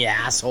been the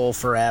asshole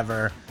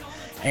forever.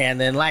 And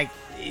then like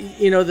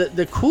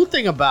the cool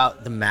thing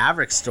about the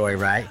Maverick story,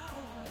 right?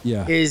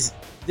 Yeah. Is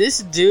this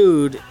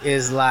dude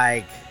is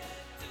like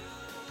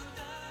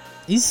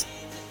he's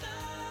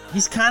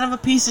kind of a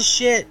piece of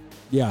shit.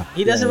 Yeah.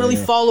 He doesn't really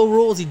follow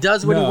rules. He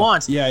does what he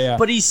wants. Yeah.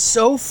 But he's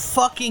so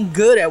fucking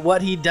good at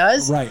what he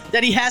does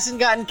that he hasn't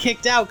gotten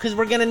kicked out because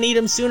we're going to need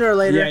him sooner or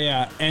later.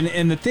 Yeah.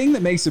 And the thing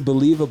that makes it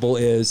believable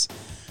is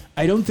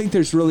I don't think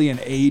there's really an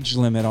age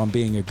limit on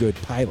being a good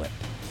pilot.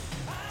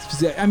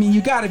 I mean,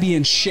 you got to be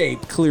in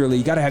shape, clearly.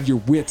 You got to have your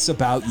wits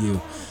about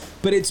you.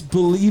 But it's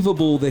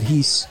believable that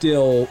he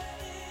still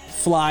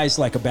flies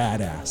like a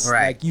badass.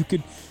 Right. Like you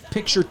could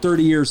picture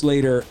 30 years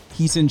later,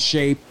 he's in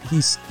shape.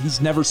 He's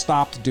never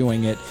stopped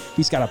doing it.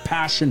 He's got a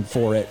passion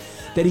for it,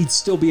 that he'd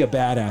still be a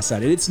badass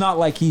at it. It's not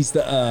like he's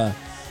the,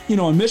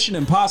 in Mission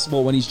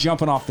Impossible when he's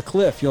jumping off the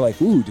cliff, you're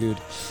like, ooh, dude,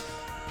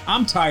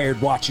 I'm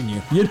tired watching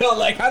you. I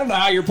don't know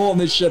how you're pulling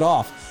this shit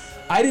off.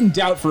 I didn't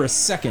doubt for a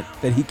second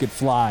that he could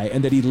fly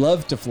and that he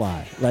loved to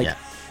fly.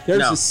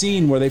 There's a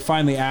scene where they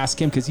finally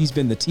ask him, because he's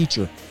been the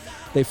teacher.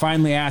 They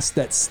finally asked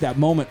that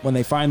moment when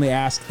they finally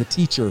asked the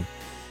teacher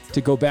to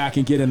go back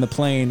and get in the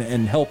plane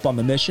and help on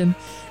the mission.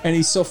 And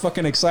he's so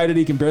fucking excited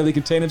he can barely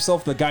contain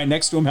himself. The guy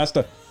next to him has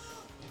to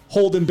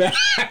hold him back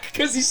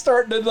because he's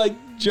starting to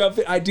jump.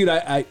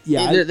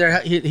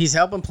 He's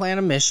helping plan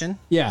a mission.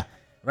 Yeah.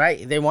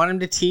 Right? They want him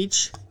to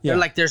teach. Yeah. They're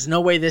like, there's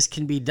no way this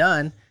can be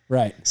done.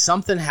 Right.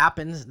 Something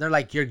happens. They're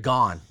like, you're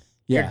gone.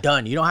 Yeah. You're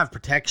done. You don't have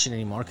protection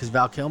anymore because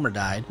Val Kilmer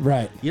died.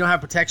 Right. You don't have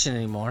protection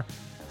anymore.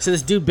 So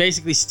this dude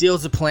basically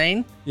steals the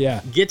plane.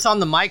 Yeah. Gets on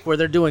the mic where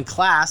they're doing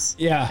class.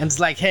 Yeah. And it's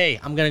like, hey,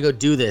 I'm going to go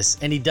do this.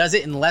 And he does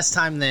it in less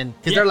time than,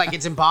 because they're like,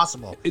 it's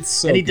impossible. It's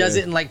so And he does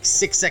good. it in like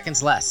 6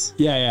 seconds less.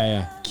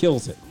 Yeah.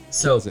 Kills it.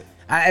 Kills it.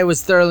 It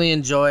was thoroughly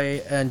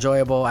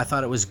enjoyable. I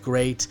thought it was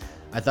great.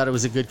 I thought it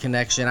was a good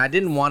connection. I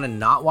didn't want to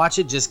not watch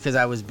it just because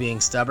I was being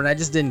stubborn. I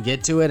just didn't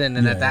get to it. And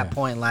then at that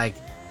point,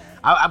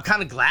 I'm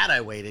kind of glad I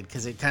waited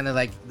because it kind of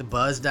the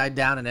buzz died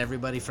down and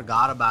everybody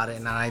forgot about it.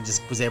 And I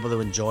just was able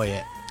to enjoy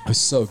it. It was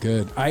so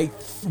good. I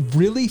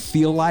really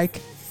feel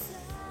like,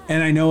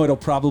 and I know it'll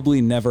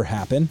probably never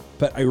happen,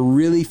 but I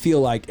really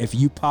feel like if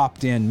you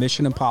popped in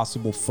Mission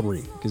Impossible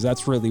 3, because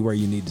that's really where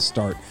you need to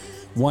start.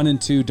 1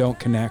 and 2 don't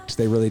connect.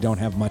 They really don't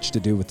have much to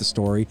do with the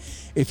story.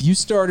 If you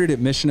started at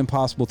Mission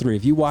Impossible 3,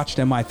 if you watched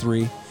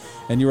MI3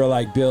 and you were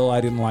like, Bill,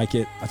 I didn't like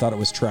it, I thought it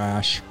was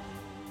trash,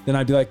 then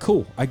I'd be like,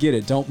 cool, I get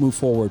it, don't move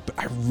forward. But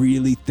I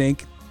really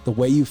think the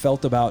way you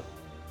felt about,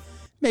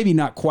 maybe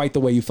not quite the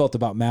way you felt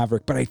about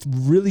Maverick, but I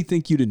really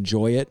think you'd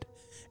enjoy it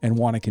and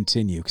want to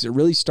continue because it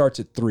really starts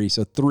at 3.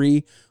 So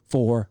 3,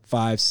 4,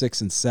 5,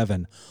 6, and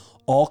 7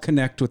 all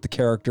connect with the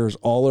characters,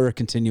 all are a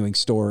continuing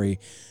story.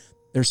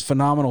 There's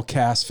phenomenal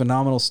cast,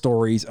 phenomenal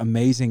stories,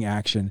 amazing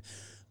action.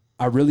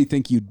 I really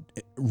think you'd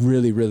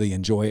really, really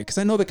enjoy it because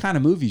I know the kind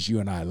of movies you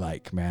and I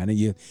like, man. And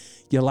you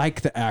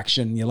like the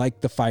action, you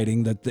like the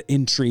fighting, the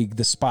intrigue,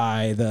 the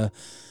spy, the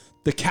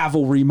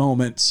cavalry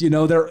moments.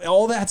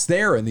 All that's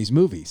there in these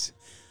movies.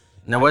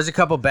 There was a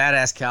couple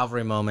badass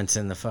cavalry moments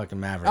in the fucking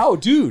Maverick. Oh,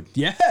 dude,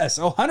 yes,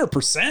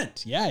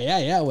 100%.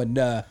 Yeah. When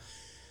the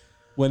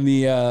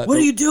what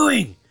are you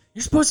doing?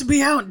 You're supposed to be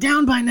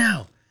down by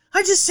now.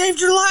 I just saved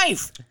your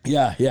life.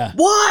 Yeah.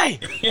 Why?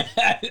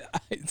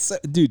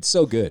 Dude,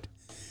 so good.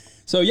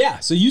 So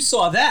you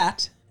saw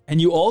that,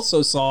 and you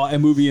also saw a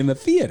movie in the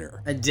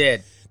theater. I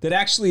did. That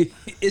actually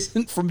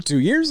isn't from 2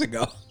 years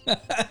ago. Is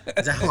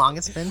that how long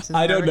it's been since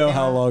I don't know Maverick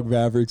how came out? long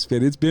Maverick's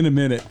been. It's been a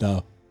minute,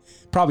 though.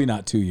 Probably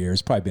not 2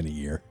 years. Probably been a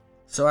year.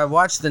 So I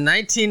watched the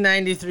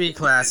 1993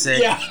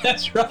 classic. Yeah,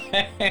 that's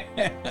right.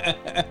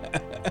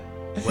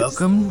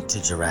 Welcome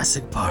to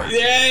Jurassic Park.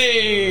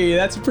 Yay!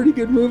 That's a pretty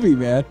good movie,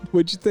 man.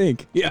 What'd you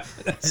think? Yeah.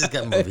 This has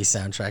got movie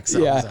soundtrack.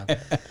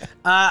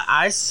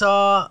 I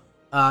saw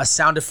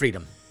Sound of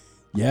Freedom.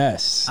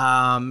 Yes.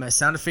 Sound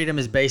of Freedom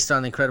is based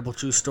on the incredible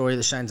true story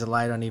that shines a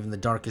light on even the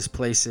darkest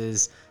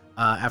places.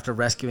 After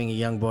rescuing a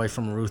young boy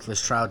from a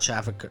ruthless child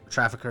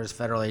traffickers,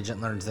 federal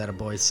agent learns that a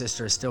boy's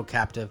sister is still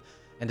captive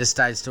and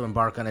decides to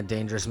embark on a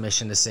dangerous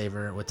mission to save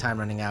her. With time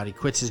running out, he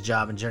quits his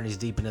job and journeys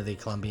deep into the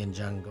Colombian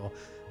jungle,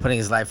 putting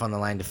his life on the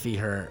line to free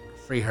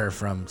her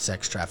from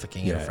sex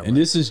trafficking. Yeah, and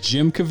this is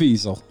Jim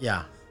Caviezel.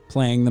 Yeah.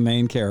 Playing the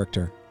main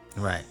character.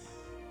 Right.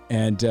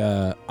 And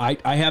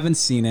I haven't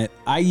seen it.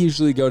 I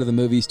usually go to the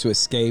movies to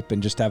escape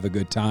and just have a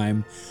good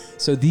time.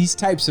 So these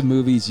types of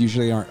movies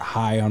usually aren't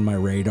high on my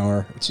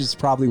radar, which is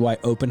probably why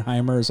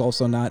Oppenheimer is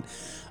also not.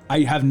 I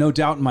have no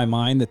doubt in my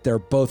mind that they're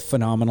both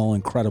phenomenal,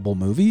 incredible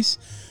movies.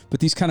 But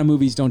these kind of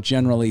movies don't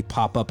generally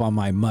pop up on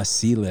my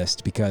must-see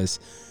list because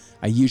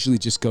I usually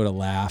just go to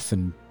laugh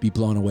and be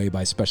blown away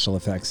by special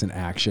effects and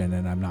action,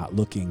 and I'm not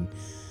looking...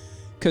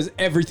 Because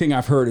everything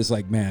I've heard is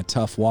like, man,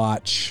 tough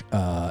watch,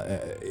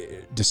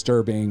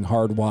 disturbing,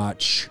 hard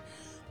watch,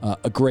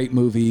 a great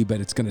movie, but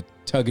it's going to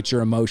tug at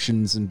your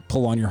emotions and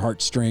pull on your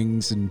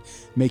heartstrings and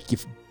make you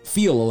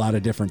feel a lot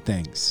of different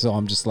things. So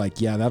I'm just like,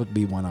 yeah, that'll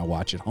be one I'll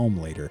watch at home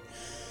later.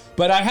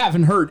 But I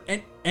haven't heard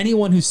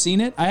anyone who's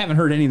seen it. I haven't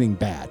heard anything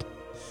bad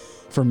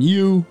from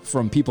you,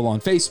 from people on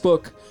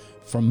Facebook,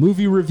 from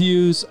movie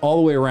reviews, all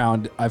the way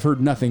around. I've heard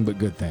nothing but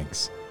good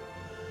things.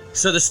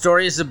 So the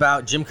story is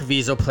about Jim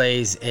Caviezel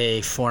plays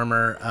a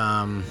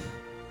former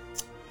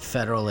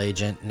federal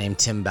agent named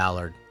Tim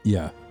Ballard.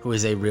 Yeah. Who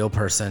is a real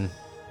person.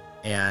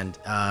 And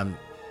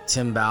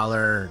Tim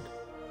Ballard,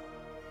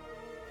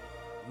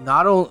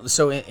 not only,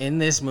 so in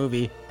this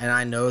movie, and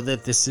I know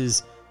that this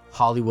is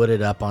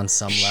Hollywooded up on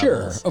some levels.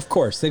 Sure, of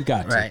course, they've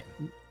got to. Right.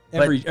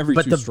 Every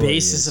but true the story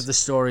basis is. of the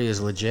story is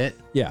legit.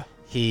 Yeah.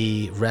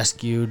 He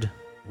rescued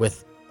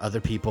with other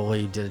people.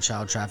 He did a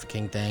child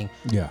trafficking thing.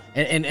 Yeah.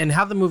 And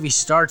how the movie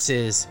starts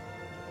is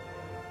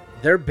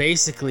they're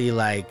basically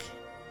like...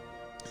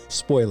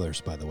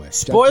 Spoilers, by the way.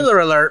 Spoiler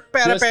alert.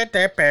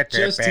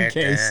 Just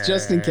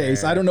in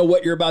case. I don't know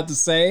what you're about to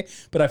say,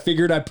 but I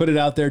figured I'd put it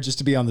out there just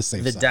to be on the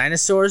safe The side.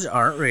 dinosaurs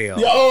aren't real.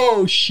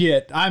 Oh,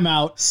 shit. I'm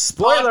out.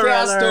 Spoiler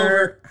Podcast alert.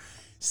 over.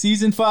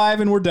 Season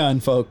 5, and we're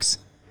done, folks.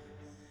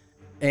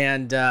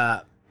 And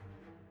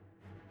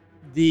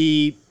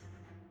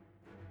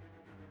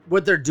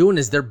what they're doing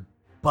is they're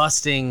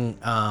busting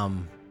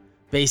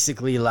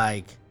basically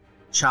like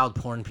child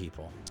porn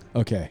people.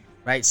 Okay.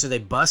 Right? So they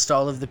bust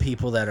all of the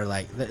people that are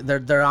like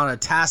they're on a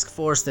task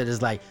force that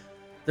is like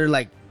they're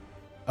like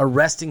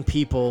arresting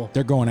people.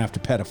 They're going after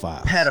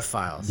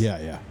pedophiles.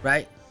 Yeah.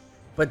 Right?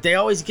 But they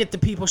always get the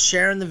people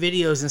sharing the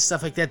videos and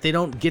stuff like that. They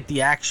don't get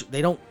the action.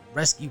 They don't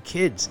rescue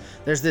kids.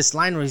 There's this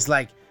line where he's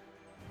like,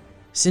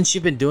 since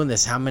you've been doing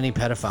this, how many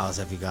pedophiles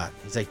have you got?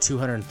 He's like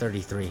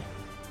 233.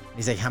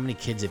 He's like, how many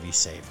kids have you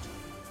saved?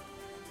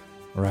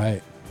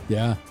 Right.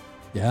 Yeah.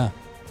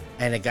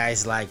 And the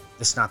guy's like,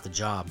 that's not the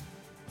job.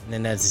 And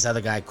then there's this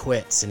other guy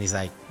quits and he's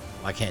like,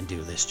 well, I can't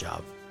do this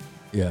job.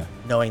 Yeah.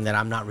 Knowing that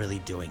I'm not really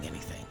doing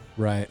anything.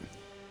 Right.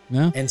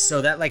 No. And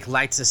so that like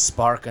lights a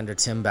spark under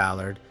Tim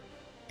Ballard.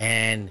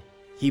 And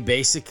he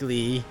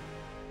basically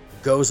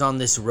goes on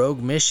this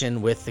rogue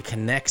mission with the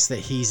connects that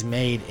he's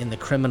made in the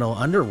criminal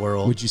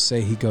underworld. Would you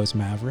say he goes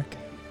Maverick?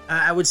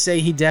 I would say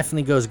he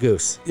definitely goes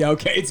Goose. Yeah,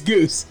 okay, it's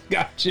Goose.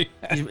 Gotcha.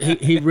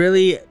 he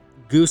really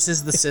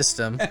gooses the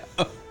system.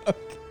 Okay.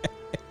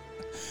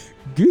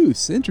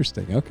 Goose,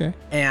 interesting. Okay.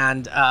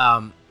 And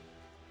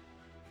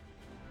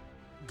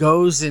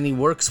goes and he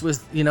works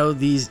with,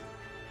 these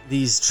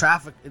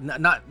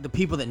not the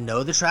people that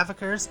know the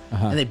traffickers,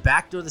 and they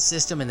backdoor the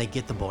system and they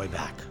get the boy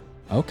back.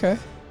 Okay.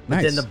 But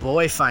Nice. then the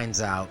boy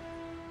finds out,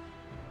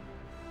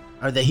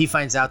 or that he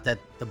finds out that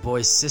the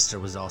boy's sister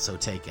was also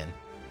taken.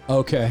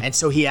 Okay. And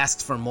so he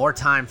asks for more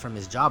time from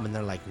his job, and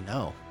they're like,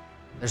 no,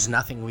 there's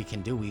nothing we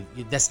can do.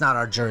 That's not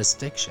our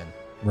jurisdiction.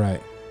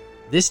 Right.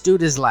 This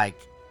dude is like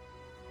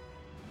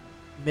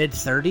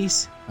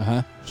mid-30s.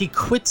 He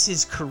quits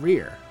his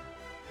career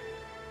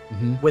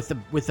with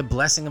the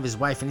blessing of his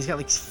wife, and he's got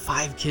like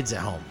 5 kids at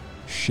home.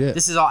 Shit.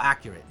 This is all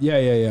accurate.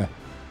 Yeah.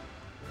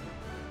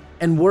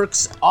 And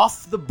works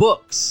off the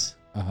books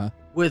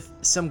with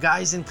some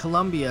guys in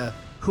Colombia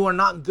who are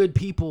not good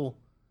people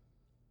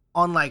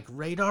on like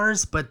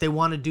radars, but they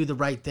want to do the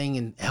right thing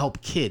and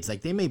help kids.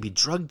 Like they may be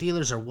drug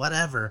dealers or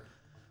whatever,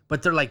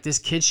 but they're like, this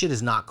kid shit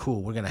is not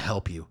cool. We're going to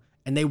help you.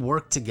 And they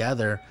work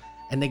together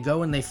and they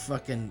go and they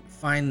fucking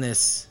find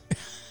this.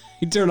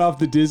 You turn off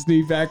the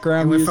Disney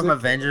background It went music. from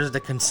Avengers to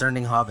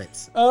Concerning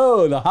Hobbits.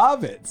 Oh, the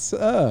Hobbits.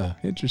 Oh,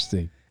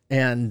 interesting.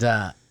 And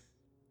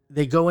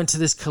they go into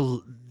this.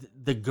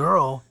 The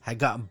girl had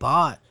gotten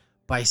bought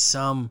by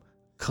some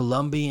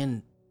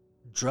Colombian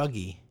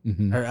druggie.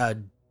 Or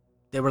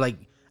they were like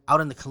out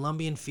in the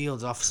Colombian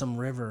fields off some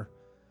river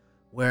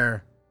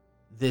where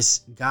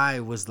this guy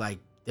was like,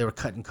 they were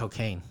cutting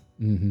cocaine.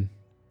 And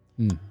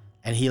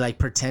he like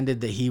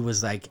pretended that he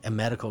was like a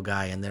medical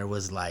guy. And there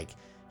was like,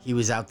 he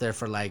was out there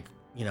for like,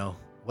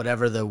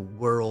 whatever the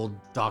world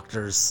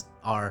doctors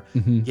are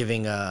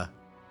giving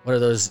what are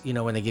those,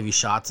 when they give you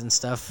shots and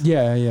stuff?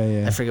 Yeah.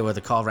 I forget what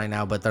they're called right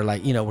now, but they're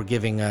like, we're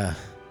giving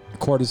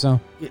Cortisone?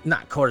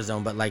 not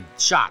cortisone, but like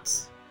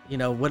shots,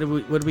 what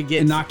did we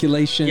get?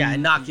 Inoculation. Yeah,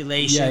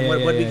 inoculation. Yeah, what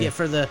did we yeah. get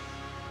for the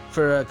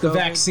COVID?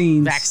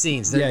 vaccines?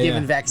 Vaccines. They're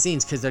giving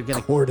vaccines because they're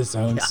gonna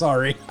Cortisone. Yeah.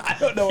 Sorry, I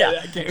don't know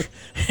where that came.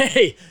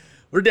 Hey,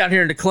 we're down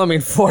here in the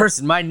Colombian forest,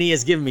 and my knee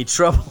is giving me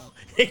trouble.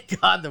 Thank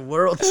God the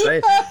world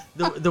trade,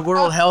 the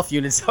World Health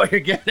Unit's how you're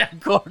getting that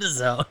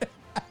cortisone.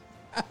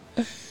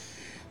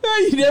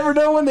 You never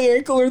know when the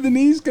ankle or the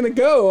knee's gonna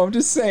go. I'm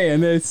just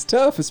saying it's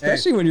tough,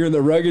 especially when you're in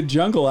the rugged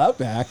jungle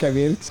outback. I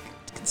mean,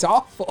 it's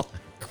awful.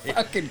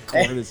 Fucking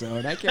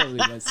cortisone. I can't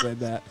believe I said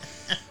that.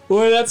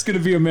 Boy, that's gonna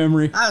be a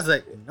memory. I was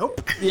like,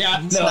 nope.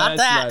 Yeah, It's no, not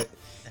that's that. right.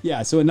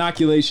 Yeah, so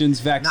inoculations,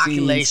 vaccines.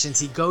 Inoculations.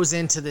 He goes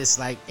into this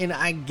and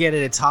I get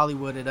it. It's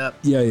Hollywooded up,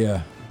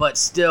 Yeah. but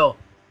still,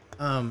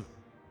 and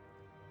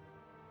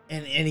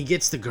he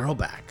gets the girl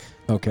back.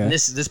 Okay. And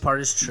this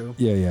part is true.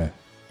 Yeah.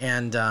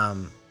 And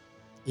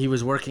he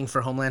was working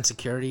for Homeland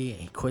Security.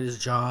 He quit his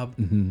job.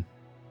 Mm-hmm.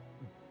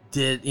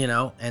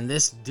 And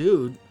this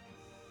dude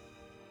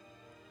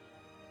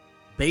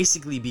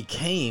basically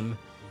became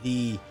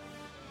the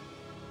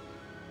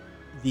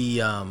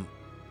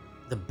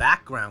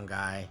background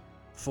guy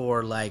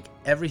for like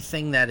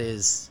everything that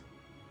is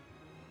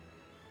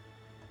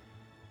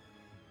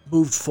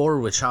moved forward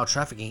with child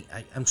trafficking.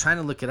 I'm trying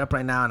to look it up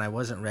right now, and I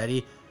wasn't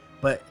ready,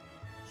 but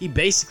he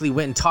basically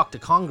went and talked to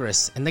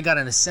Congress, and they got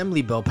an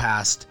assembly bill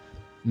passed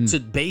to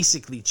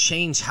basically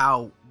change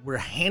how we're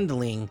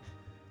handling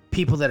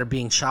people that are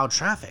being child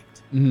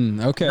trafficked.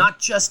 Okay. Not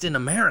just in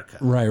America.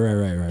 Right.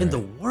 In the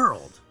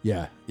world.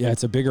 Yeah,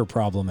 it's a bigger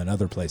problem in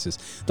other places.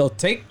 They'll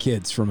take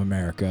kids from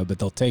America, but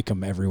they'll take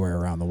them everywhere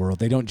around the world.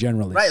 They don't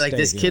generally Right, like stay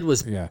this here. kid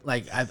was Yeah.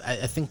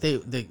 I think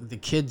the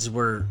kids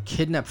were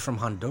kidnapped from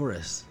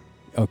Honduras.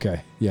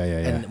 Okay. Yeah.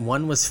 And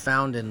one was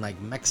found in like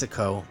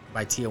Mexico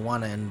by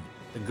Tijuana, and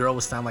the girl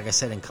was found, like I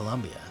said, in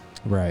Colombia.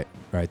 Right.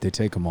 They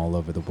take them all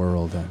over the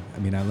world. I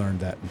mean, I learned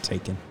that in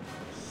Taken.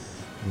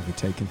 Movie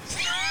Taken.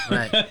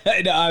 Right.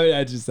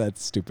 I just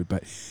that's stupid,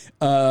 but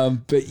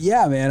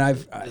yeah, man. I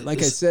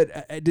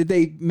said, did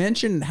they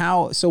mention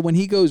how? So when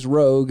he goes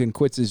rogue and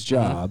quits his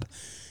job,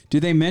 do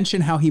they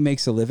mention how he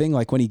makes a living?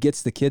 Like when he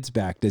gets the kids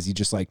back, does he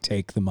just like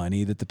take the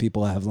money that the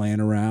people have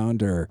laying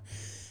around, or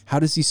how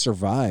does he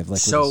survive?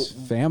 Like with his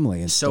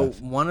family and stuff.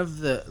 So one of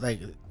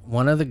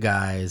the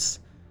guys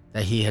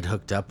that he had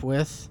hooked up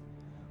with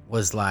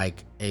was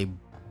like a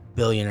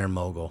billionaire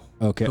mogul.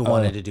 Okay. Who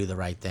wanted to do the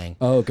right thing.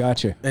 Oh,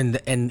 gotcha.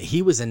 And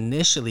he was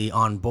initially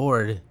on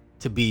board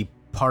to be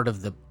part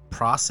of the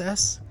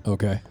process.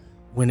 Okay.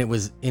 When it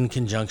was in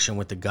conjunction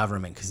with the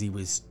government, because he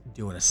was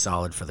doing a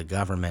solid for the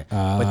government.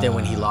 But then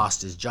when he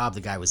lost his job,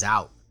 the guy was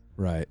out.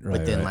 Right.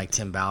 But then like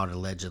Tim Ballard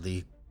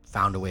allegedly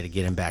found a way to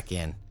get him back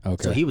in.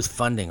 Okay. So he was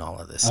funding all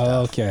of this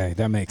stuff. Okay,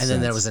 that makes sense. And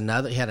then there was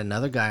he had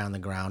another guy on the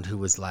ground who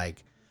was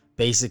like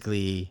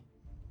basically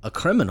a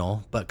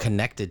criminal, but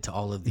connected to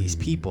all of these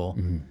people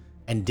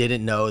and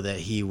didn't know that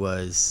he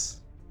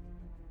was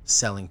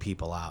selling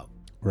people out.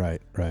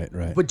 Right.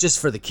 But just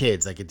for the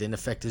kids, like it didn't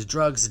affect his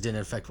drugs, it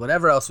didn't affect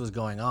whatever else was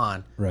going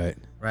on. Right.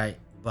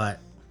 But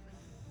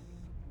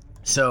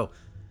so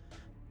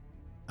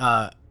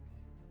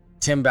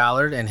Tim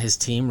Ballard and his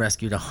team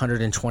rescued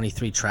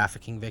 123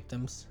 trafficking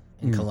victims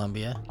in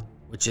Colombia,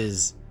 which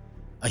is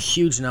a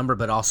huge number,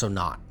 but also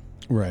not.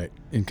 Right.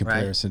 In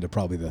comparison to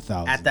probably the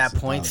thousands. At that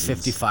point,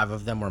 thousands. 55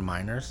 of them were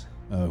minors.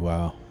 Oh,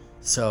 wow.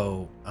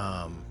 So,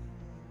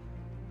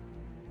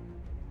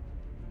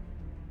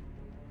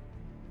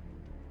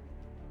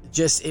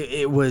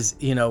 it was,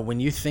 when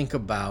you think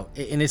about,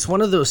 and it's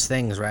one of those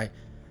things, right,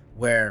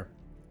 where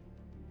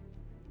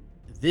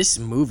this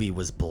movie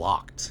was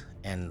blocked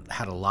and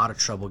had a lot of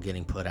trouble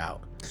getting put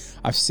out.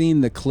 I've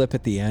seen the clip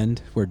at the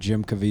end where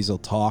Jim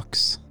Caviezel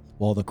talks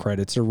while the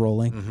credits are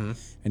rolling,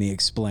 and he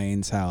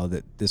explains how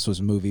that this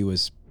movie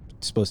was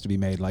supposed to be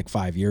made like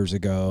 5 years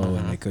ago,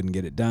 and they couldn't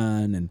get it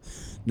done, and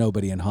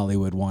nobody in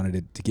Hollywood wanted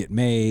it to get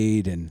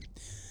made, and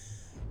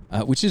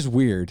which is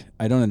weird.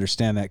 I don't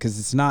understand that, because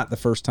it's not the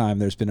first time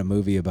there's been a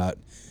movie about.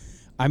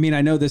 I mean,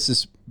 I know this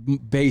is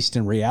based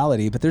in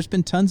reality, but there's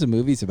been tons of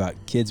movies about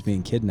kids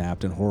being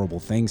kidnapped and horrible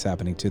things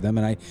happening to them,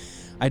 and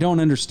I don't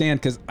understand,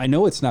 because I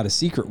know it's not a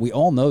secret. We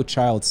all know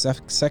child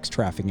sex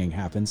trafficking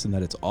happens and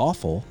that it's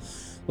awful.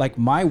 Like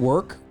my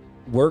work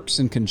works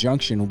in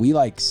conjunction. We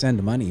like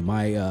send money.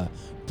 My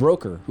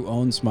broker who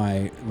owns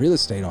my real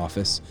estate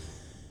office,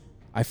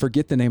 I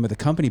forget the name of the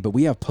company, but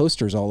we have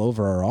posters all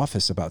over our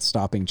office about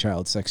stopping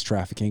child sex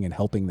trafficking and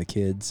helping the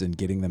kids and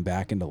getting them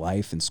back into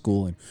life and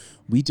school. And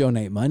we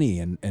donate money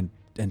and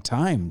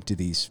time to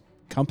these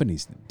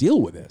companies that deal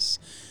with this.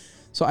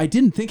 So I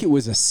didn't think it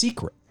was a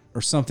secret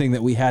or something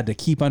that we had to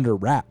keep under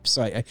wraps.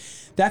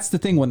 That's the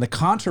thing, when the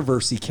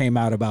controversy came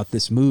out about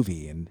this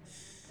movie,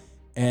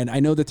 and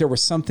I know that there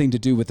was something to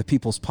do with the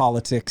people's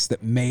politics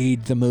that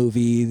made the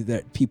movie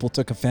that people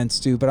took offense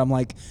to, but I'm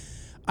like,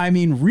 I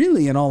mean,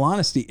 really, in all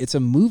honesty, it's a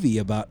movie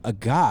about a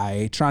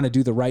guy trying to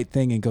do the right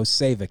thing and go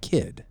save a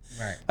kid.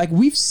 Right. Like,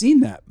 we've seen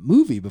that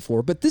movie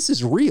before, but this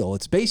is real.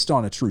 It's based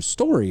on a true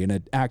story and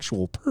an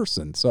actual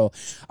person. So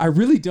I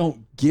really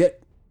don't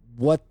get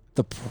what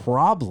the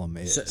problem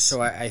is.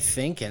 So I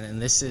think,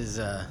 and this is,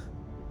 I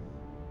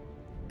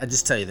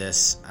just tell you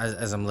this,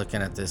 as I'm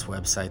looking at this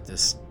website,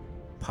 this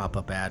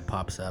pop-up ad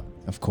pops up.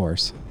 Of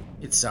course.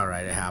 It's all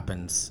right. It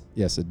happens.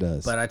 Yes, it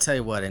does. But I tell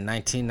you what, in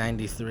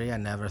 1993, I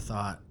never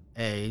thought,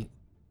 I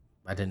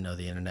didn't know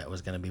the internet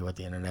was going to be what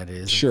the internet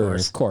is. Sure,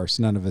 of course.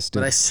 None of us did.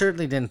 But I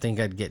certainly didn't think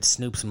I'd get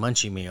Snoop's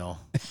Munchie Meal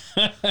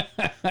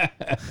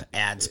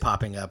ads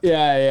popping up.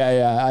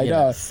 Yeah. I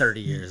know. 30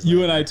 years You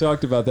later. and I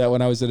talked about that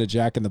when I was at a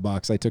Jack in the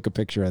Box. I took a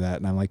picture of that,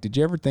 and I'm like, did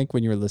you ever think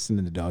when you were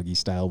listening to Doggy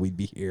Style, we'd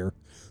be here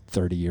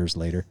 30 years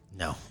later?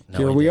 No.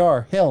 Here we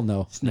are. Hell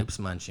no. Snoop's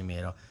Munchie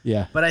Meal.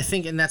 Yeah. But I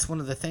think, and that's one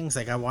of the things,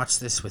 like I watched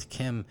this with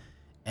Kim,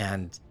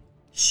 and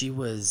she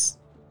was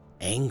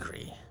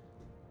angry,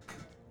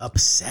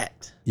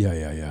 upset.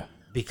 Yeah.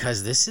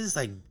 Because this is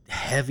like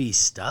heavy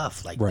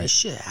stuff. Like Right. this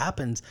shit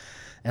happens.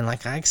 And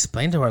like I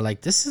explained to her,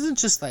 like this isn't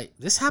just like,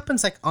 this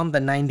happens like on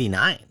the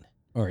 99.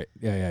 All right.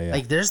 Yeah.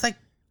 Like there's like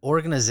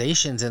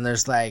organizations, and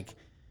there's like,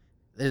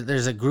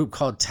 there's a group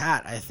called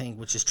TAT, I think,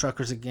 which is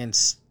Truckers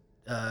Against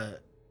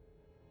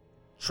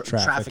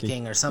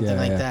Trafficking or something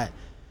like that.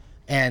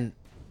 And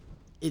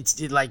it's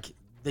like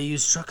they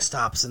use truck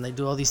stops and they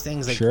do all these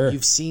things. Like Sure.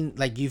 you've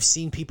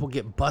seen people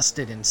get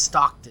busted in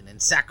Stockton and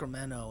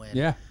Sacramento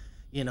and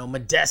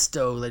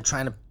Modesto. They're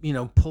trying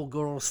to pull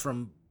girls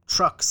from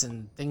trucks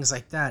and things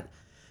like that.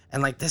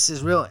 And like this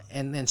is real.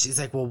 And then she's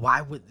like, well,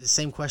 why would the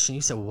same question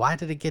you said? Why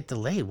did it get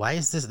delayed? Why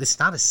is this? It's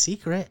not a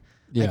secret.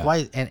 Yeah. Like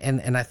why?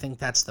 And I think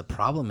that's the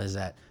problem is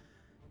that.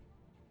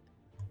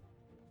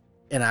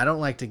 And I don't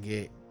like to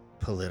get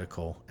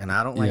political, and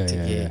I don't like to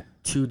get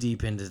too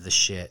deep into the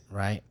shit,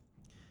 right?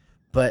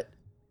 But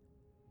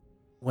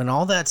when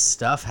all that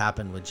stuff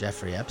happened with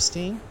Jeffrey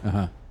Epstein,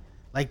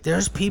 like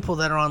there's people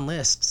that are on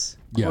lists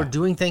who are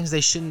doing things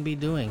they shouldn't be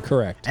doing.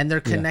 Correct. And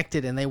they're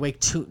connected, and they make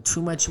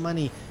too much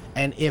money.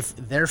 And if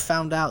they're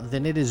found out,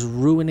 then it is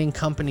ruining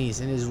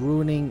companies and is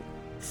ruining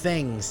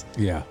things.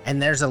 Yeah.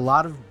 And there's a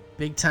lot of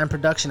big time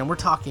production, and we're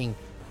talking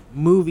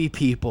movie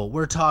people,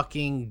 we're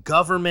talking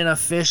government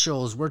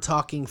officials, we're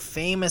talking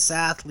famous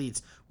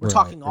athletes, we're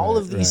talking all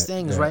of these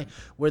things, right?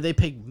 Where they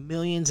pay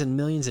millions and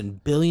millions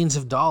and billions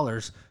of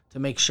dollars to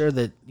make sure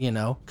that,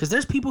 because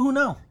there's people who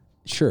know.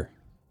 Sure.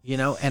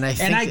 And I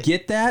think And I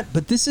get that,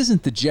 but this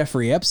isn't the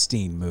Jeffrey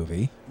Epstein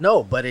movie.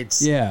 No, but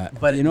it's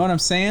but you know what I'm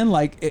saying?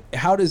 Like,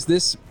 how does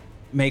this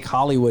make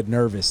Hollywood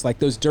nervous? Like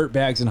those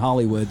dirtbags in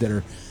Hollywood that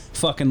are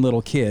fucking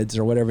little kids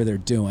or whatever they're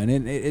doing,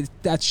 and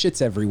that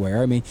shit's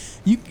everywhere. I mean,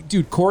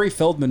 Corey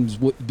Feldman's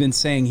been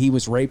saying he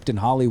was raped in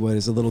Hollywood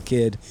as a little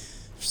kid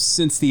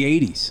since the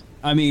 80s.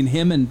 I mean,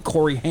 him and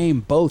Corey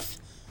Haim both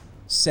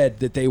said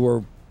that they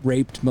were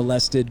raped,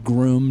 molested,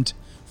 groomed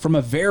from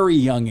a very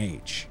young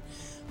age.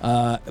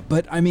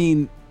 But I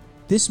mean,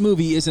 this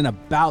movie isn't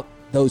about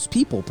those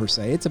people per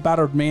se. It's about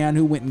a man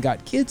who went and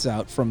got kids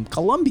out from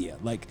Colombia.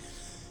 Like,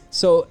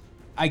 so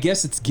I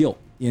guess it's guilt.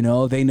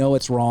 They know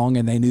it's wrong,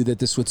 and they knew that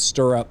this would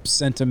stir up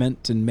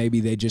sentiment, and maybe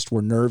they just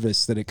were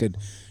nervous that it could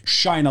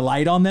shine a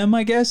light on them,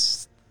 I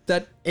guess.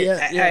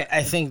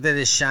 I think that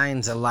it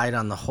shines a light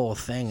on the whole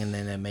thing, and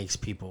then it makes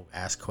people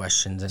ask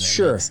questions. And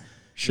Sure.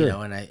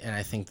 And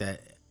I think that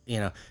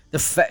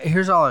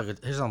here's all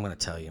I'm going to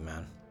tell you,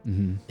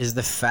 man, is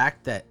the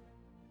fact that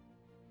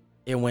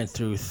it went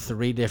through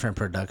 3 different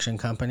production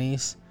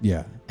companies,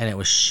 and it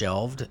was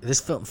shelved. This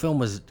film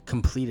was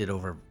completed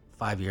over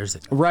 5 years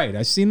ago. Right.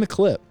 I've seen the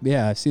clip.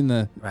 Yeah, I've seen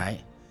the...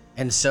 Right.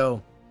 And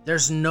so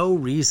there's no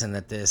reason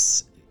that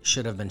this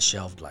should have been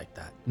shelved like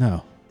that.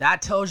 No.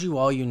 That tells you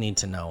all you need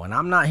to know. And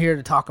I'm not here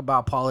to talk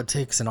about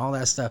politics and all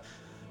that stuff,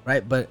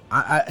 right? But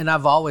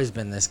I've always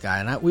been this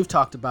guy, and we've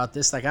talked about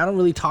this. Like, I don't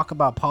really talk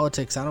about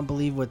politics. I don't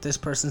believe what this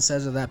person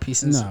says or that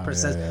person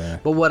says. Yeah.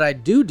 But what I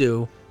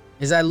do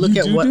is I look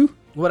at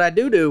what I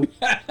do.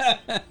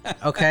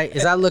 Okay,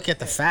 is I look at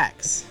the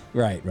facts.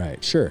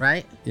 Right. Sure.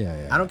 Right?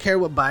 Yeah. I don't care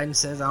what Biden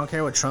says. I don't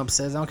care what Trump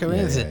says. I don't care what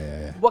anything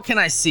says. What can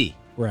I see?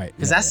 Right.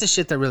 Because that's the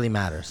shit that really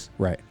matters.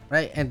 Right.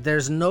 Right? And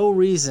there's no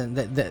reason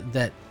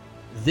that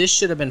this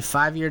should have been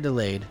 5-year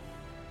delayed.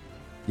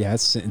 Yeah,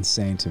 that's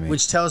insane to me.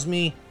 Which tells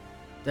me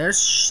there's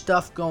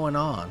stuff going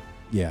on.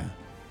 Yeah.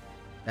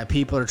 That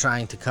people are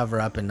trying to cover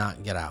up and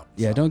not get out.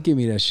 Yeah, don't give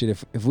me that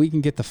shit. If we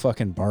can get the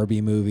fucking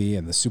Barbie movie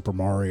and the Super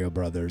Mario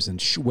Brothers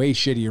and way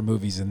shittier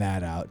movies than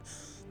that out,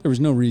 there was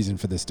no reason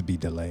for this to be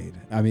delayed.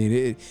 I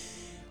mean,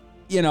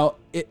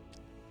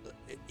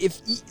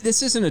 if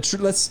this isn't a true,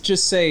 let's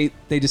just say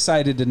they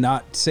decided to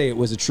not say it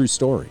was a true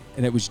story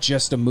and it was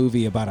just a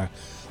movie about a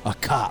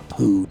cop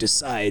who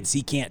decides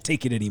he can't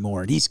take it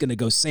anymore and he's going to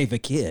go save a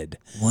kid.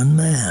 One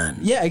man.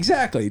 Yeah,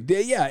 exactly.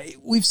 Yeah,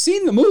 we've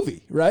seen the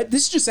movie, right?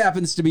 This just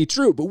happens to be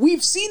true, but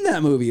we've seen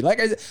that movie. Like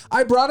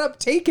I brought up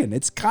Taken.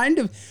 It's kind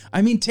of,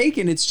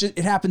 Taken, it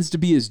happens to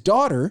be his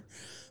daughter,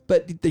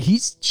 but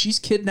she's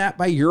kidnapped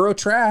by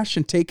Eurotrash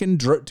and taken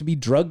to be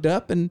drugged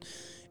up and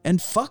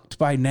fucked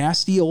by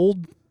nasty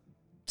old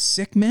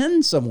sick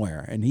men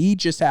somewhere. And he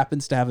just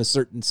happens to have a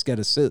certain set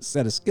of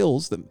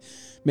skills that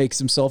makes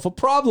himself a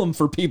problem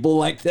for people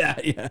like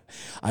that. Yeah.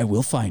 I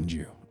will find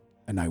you.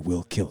 and I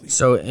will kill you.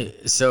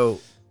 So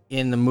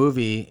in the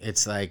movie,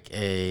 it's like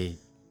a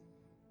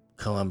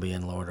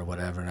Colombian lord or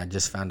whatever, and I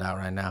just found out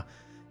right now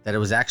that it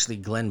was actually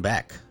Glenn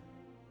Beck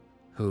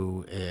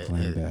who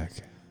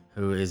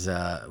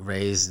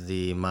raised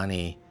the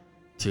money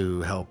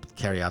to help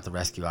carry out the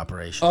rescue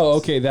operation. Oh,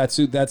 okay. That's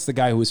the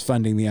guy who was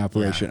funding the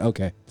operation. Yeah.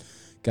 Okay.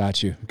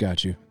 Got you.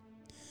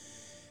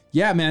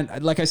 Yeah, man.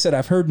 Like I said,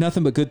 I've heard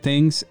nothing but good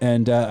things,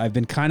 and I've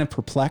been kind of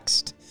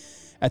perplexed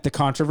at the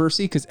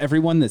controversy because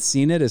everyone that's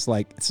seen it is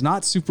like, it's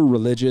not super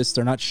religious.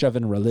 They're not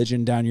shoving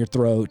religion down your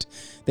throat.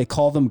 They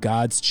call them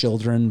God's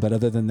children, but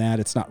other than that,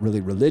 it's not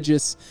really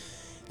religious.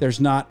 There's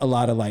not a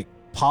lot of like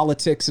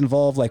politics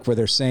involved, like where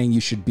they're saying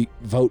you should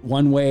vote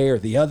one way or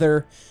the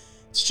other.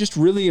 It's just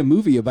really a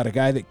movie about a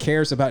guy that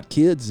cares about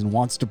kids and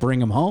wants to bring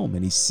them home,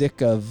 and he's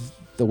sick of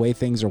the way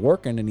things are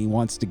working and he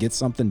wants to get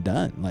something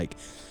done.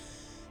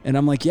 And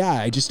I'm like, yeah,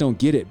 I just don't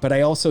get it. But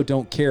I also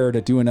don't care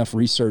to do enough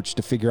research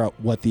to figure out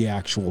what the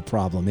actual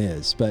problem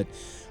is. But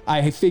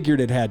I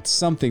figured it had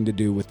something to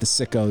do with the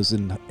sickos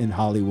in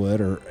Hollywood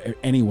or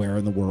anywhere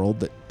in the world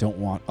that don't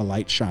want a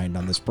light shined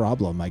on this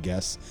problem, I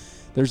guess.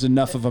 There's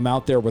enough of them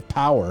out there with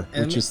power,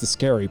 which is the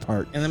scary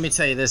part. And let me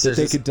tell you this: that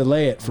they could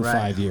delay it for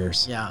 5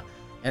 years. Yeah,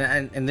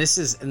 and this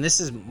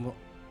is,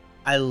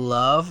 I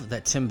love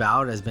that Tim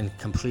Ballard has been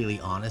completely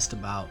honest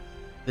about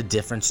the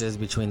differences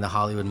between the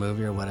Hollywood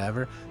movie or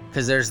whatever.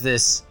 Because there's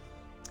this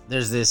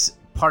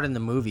part in the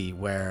movie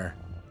where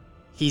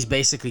he's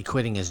basically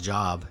quitting his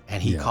job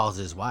and he calls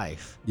his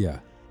wife. Yeah,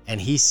 and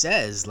he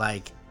says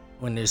like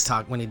when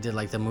he did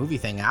like the movie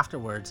thing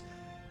afterwards,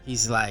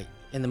 he's like.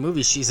 In the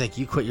movie, she's like,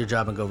 you quit your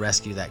job and go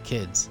rescue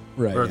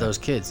those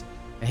kids.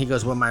 And he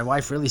goes, what my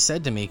wife really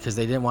said to me, because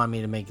they didn't want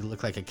me to make it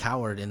look like a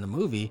coward in the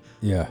movie,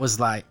 was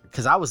like,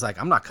 because I was like,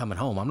 I'm not coming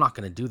home. I'm not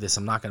going to do this.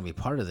 I'm not going to be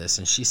part of this.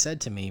 And she said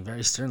to me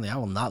very sternly, I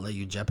will not let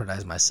you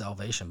jeopardize my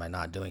salvation by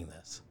not doing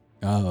this.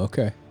 Oh,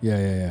 okay.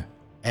 Yeah.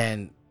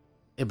 And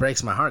it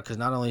breaks my heart because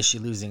not only is she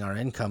losing our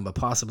income, but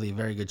possibly a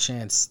very good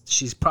chance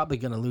she's probably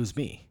going to lose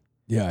me.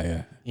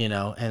 Yeah.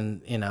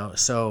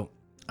 So...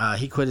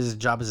 he quit his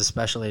job as a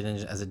special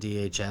agent as a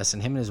DHS,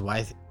 and him and his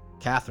wife,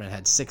 Catherine,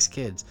 had 6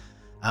 kids.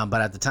 But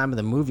at the time of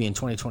the movie in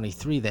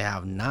 2023, they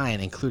have 9,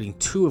 including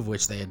 2 of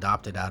which they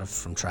adopted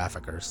from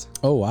traffickers.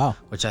 Oh, wow.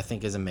 Which I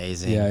think is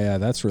amazing. Yeah,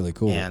 that's really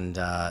cool. And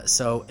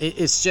so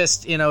it's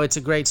just, it's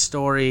a great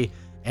story,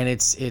 and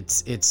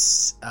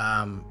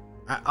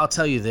I'll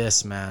tell you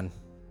this, man.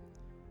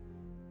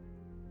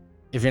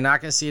 If you're not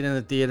going to see it in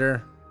the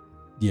theater...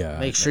 Yeah.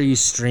 Make sure you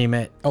stream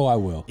it. Oh, I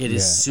will. It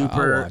is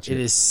super. It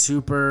is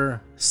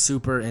super,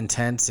 super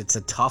intense. It's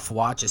a tough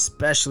watch,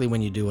 especially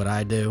when you do what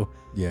I do.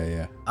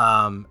 Yeah.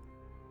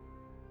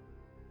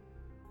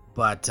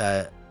 But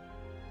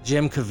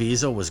Jim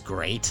Caviezel was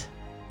great.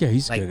 Yeah,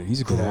 he's good.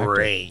 He's a good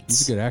actor.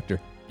 He's a good actor.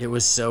 It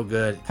was so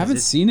good. Haven't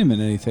seen him in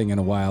anything in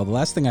a while. The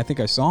last thing I think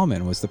I saw him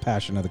in was The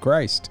Passion of the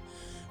Christ,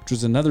 which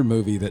was another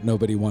movie that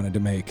nobody wanted to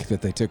make,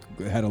 that they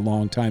had a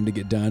long time to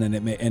get done, and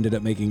it ended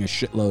up making a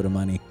shitload of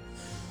money.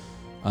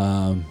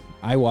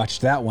 I watched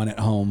that one at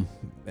home,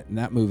 and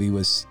that movie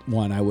was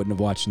one I wouldn't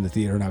have watched in the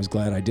theater, and I was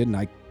glad I didn't.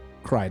 I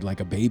cried like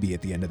a baby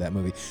at the end of that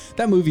movie.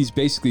 That movie's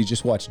basically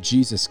just watch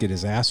Jesus get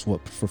his ass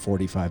whooped for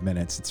 45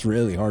 minutes. It's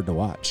really hard to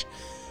watch.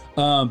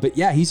 But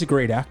yeah, he's a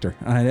great actor.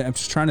 I'm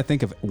just trying to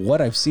think of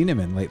what I've seen him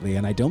in lately,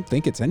 and I don't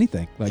think it's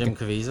anything. Jim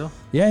Caviezel?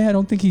 Yeah, I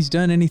don't think he's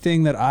done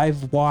anything that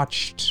I've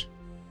watched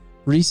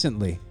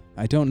recently.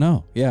 I don't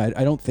know. Yeah,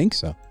 I don't think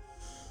so.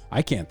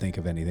 I can't think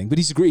of anything, but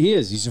he's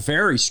a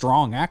very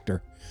strong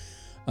actor.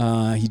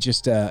 He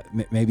just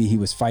maybe he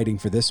was fighting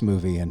for this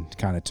movie and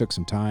kind of took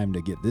some time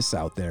to get this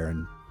out there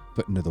and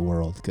put into the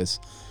world, because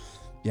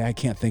I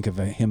can't think of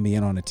him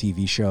being on a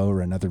TV show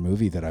or another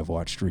movie that I've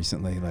watched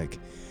recently. Like,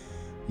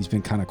 he's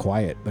been kind of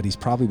quiet, but he's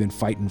probably been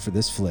fighting for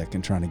this flick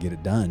and trying to get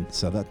it done.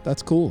 So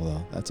that's cool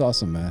though. That's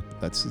awesome, man.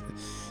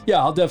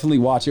 I'll definitely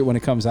watch it when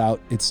it comes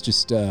out. It's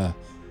just the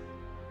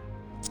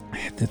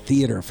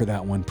theater for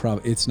that one,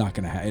 probably it's not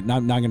gonna happen.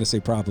 I'm not gonna say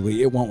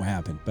probably, it won't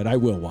happen, but I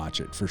will watch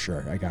it for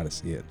sure. I gotta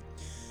see it.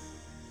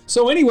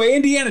 So anyway,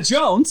 Indiana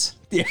Jones.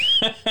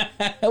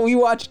 We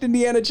watched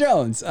Indiana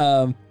Jones.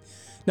 No,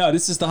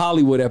 this is the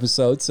Hollywood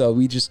episode. So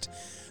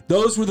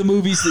those were the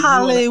movies that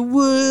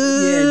Hollywood.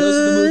 Those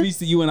are the movies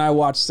that you and I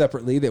watched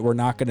separately that we're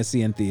not going to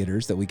see in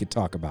theaters that we could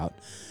talk about.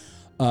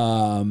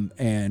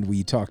 And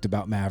we talked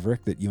about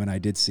Maverick that you and I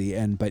did see,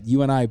 but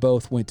you and I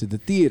both went to the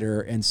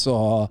theater and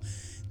saw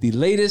the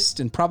latest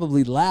and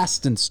probably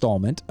last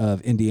installment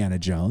of Indiana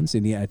Jones.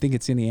 I think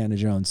it's Indiana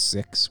Jones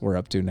 6 we're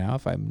up to now,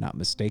 if I'm not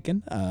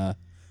mistaken.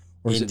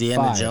 Or is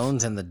Indiana it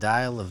Jones and the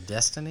Dial of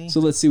Destiny? So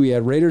let's see. We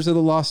had Raiders of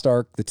the Lost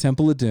Ark, The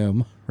Temple of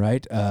Doom,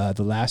 right?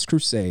 The Last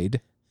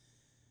Crusade.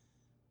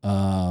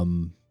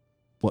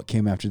 What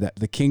came after that?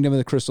 The Kingdom of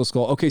the Crystal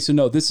Skull. Okay, so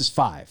no, this is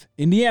 5.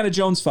 Indiana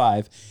Jones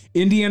 5.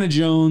 Indiana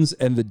Jones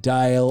and the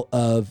Dial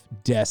of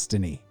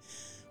Destiny.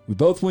 We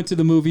both went to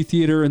the movie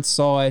theater and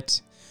saw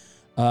it.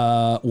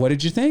 What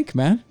did you think,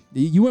 man?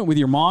 You went with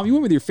your mom. You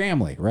went with your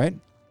family, right?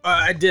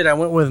 I did. I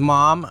went with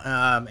Mom,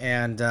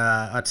 and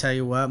I'll tell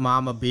you what,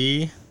 Mama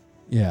B.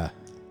 Yeah.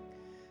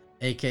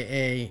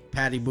 a.k.a.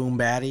 Patty Boom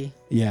Batty.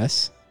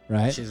 Yes,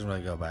 right. She doesn't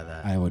really go by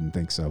that. I wouldn't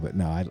think so, but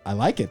no, I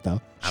like it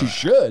though. She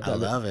should. I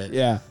love it.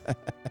 Yeah.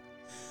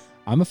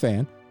 I'm a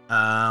fan.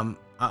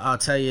 I'll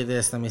tell you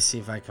this. Let me see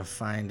if I can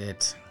find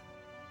it.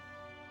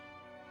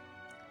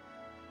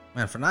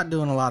 Man, for not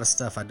doing a lot of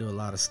stuff, I do a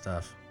lot of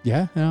stuff.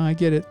 Yeah, no, I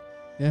get it.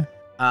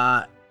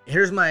 Yeah.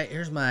 Here's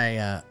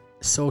my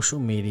social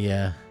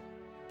media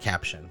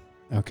caption.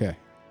 Okay.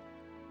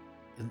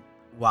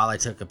 While I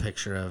took a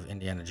picture of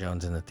Indiana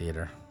Jones in the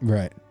theater.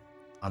 Right.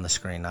 On the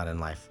screen, not in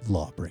life.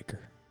 Lawbreaker.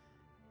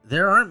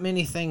 There aren't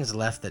many things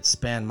left that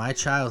span my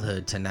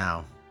childhood to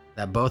now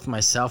that both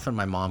myself and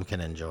my mom can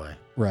enjoy.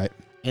 Right.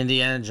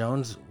 Indiana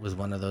Jones was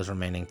one of those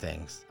remaining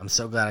things. I'm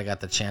so glad I got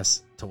the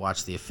chance to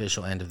watch the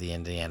official end of the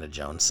Indiana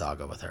Jones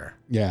saga with her.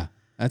 Yeah,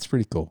 that's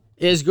pretty cool.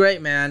 It's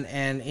great, man,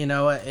 and you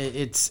know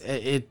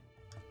and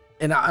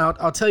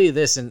I'll tell you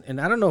this, and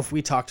I don't know if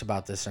we talked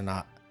about this or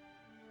not,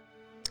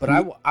 but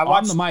I watched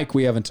on the mic.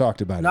 We haven't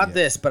talked about it not yet.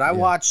 this, but I've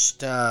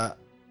watched a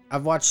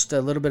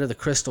little bit of the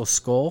Crystal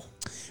Skull.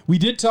 We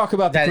did talk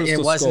about the That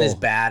Crystal it wasn't Skull. as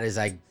bad as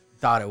I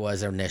thought it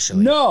was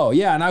initially. No,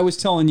 yeah, and I was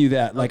telling you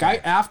that. Like, Okay.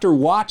 after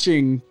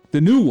watching the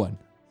new one,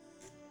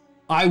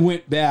 I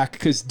went back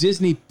because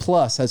Disney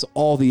Plus has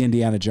all the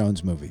Indiana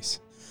Jones movies.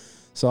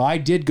 So I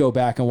did go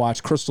back and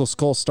watch Crystal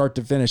Skull start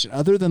to finish. And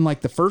other than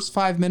like the first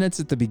 5 minutes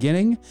at the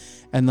beginning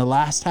and the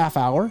last half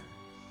hour,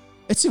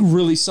 it's a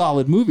really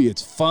solid movie.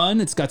 It's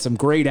fun. It's got some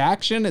great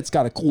action. It's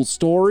got a cool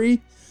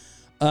story.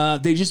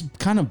 They just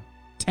kind of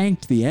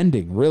tanked the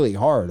ending really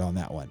hard on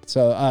that one.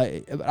 So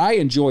I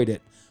enjoyed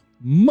it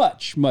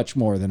much, much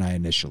more than I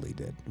initially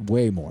did.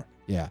 Way more.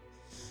 Yeah.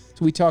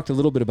 So we talked a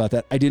little bit about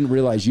that. I didn't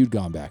realize you'd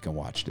gone back and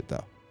watched it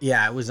though.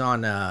 Yeah, it was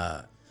on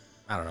I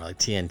don't know, like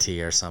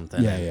TNT or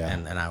something. Yeah,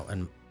 and, yeah.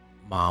 And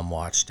Mom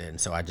watched it, and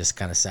so I just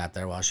kind of sat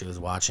there while she was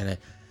watching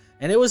it,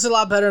 and it was a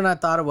lot better than I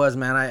thought it was.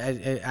 Man,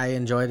 I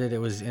enjoyed it. It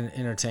was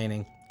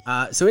entertaining.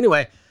 So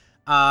anyway,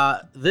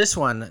 this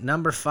one,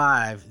 number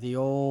 5, the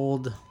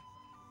old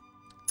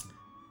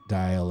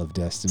Dial of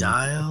Destiny.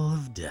 Dial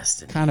of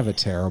Destiny. Kind of a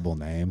terrible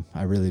name.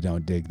 I really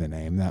don't dig the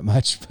name that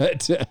much,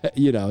 but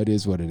you know, it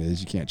is what it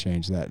is. You can't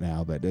change that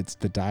now, but it's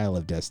the Dial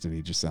of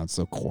Destiny. Just sounds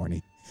so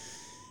corny.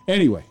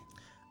 Anyway.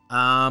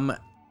 I'll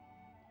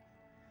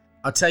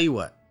tell you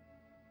what.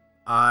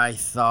 I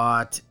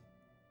thought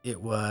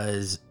it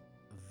was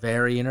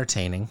very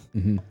entertaining.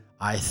 Mm-hmm.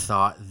 I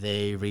thought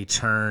they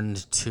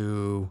returned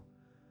to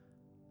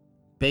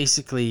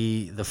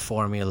basically the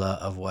formula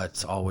of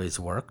what's always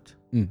worked.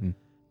 Mm-hmm.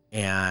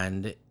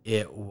 And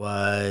it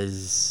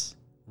was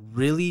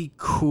really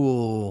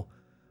cool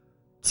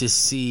to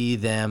see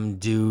them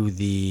do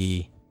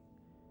the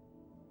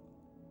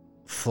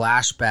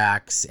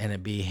flashbacks and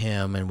it be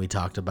him, and we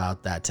talked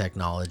about that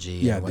technology.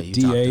 Yeah, and what the you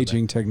talked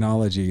de-aging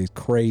technology is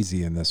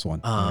crazy in this one.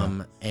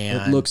 about.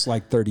 And it looks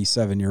like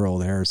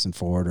 37-year-old Harrison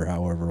Ford or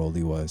however old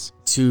he was.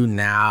 to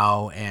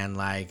now, and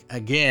like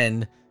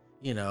again,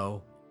 you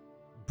know,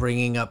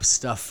 bringing up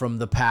stuff from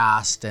the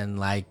past and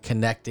like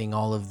connecting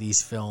all of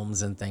these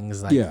films and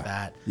things like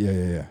that.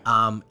 Yeah.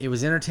 It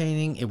was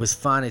entertaining. It was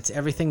fun. It's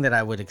everything that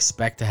I would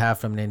expect to have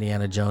from an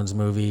Indiana Jones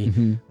movie,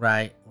 Mm-hmm.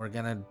 right? We're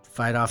gonna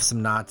fight off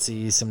some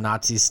Nazis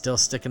still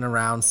sticking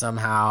around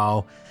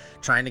somehow,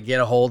 trying to get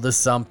a hold of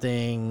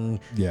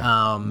something.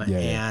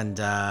 And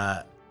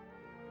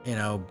you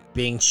know,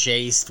 being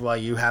chased while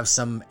you have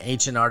some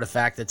ancient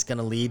artifact that's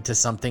gonna lead to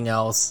something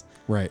else.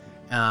 Right.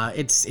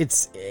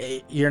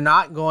 You are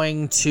not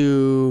going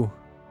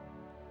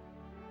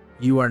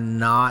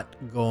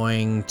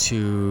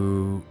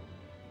to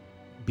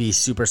be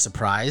super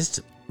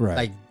surprised.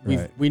 Right.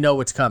 Like we know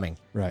what's coming.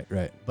 Right.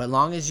 But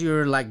long as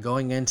you're like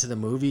going into the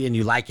movie and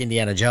you like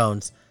Indiana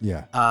Jones,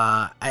 Yeah.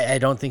 I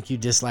don't think you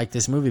dislike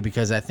this movie,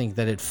 because I think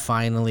that it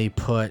finally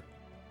put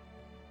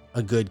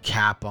a good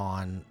cap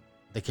on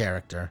the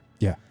character.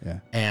 Yeah.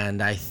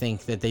 And I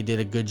think that they did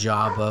a good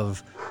job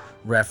of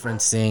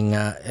referencing.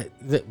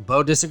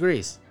 Bo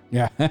disagrees.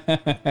 Yeah.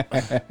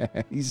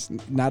 He's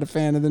not a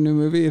fan of the new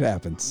movie. It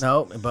happens.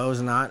 No,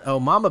 Bo's not. Oh,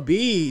 Mama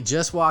B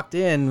just walked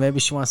in. Maybe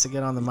she wants to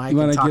get on the mic You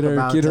want and to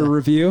talk get her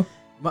review?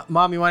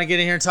 Mom, you want to get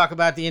in here and talk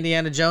about the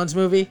Indiana Jones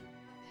movie?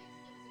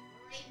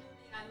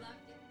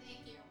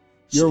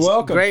 You're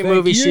welcome. Great Thank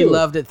movie. you. She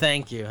loved it.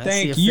 Thank you. That's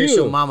Thank the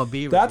official you. Mama B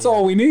review. That's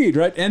all we need,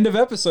 right? End of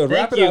episode.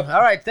 Thank Wrap you. it up.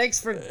 All right.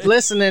 Thanks for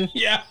listening.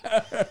 Yeah.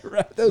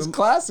 That was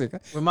classic.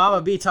 When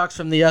Mama B talks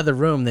from the other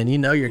room, then you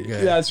know you're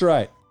good. That's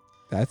right.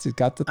 That's it.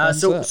 Got the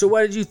thumbs up. So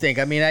what did you think?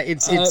 I mean,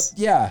 it's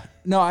yeah.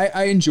 No,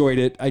 I enjoyed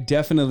it. I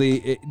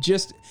definitely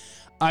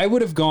I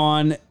would have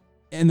gone,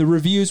 and the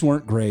reviews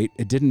weren't great.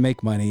 It didn't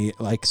make money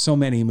like so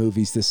many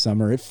movies this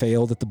summer. It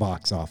failed at the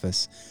box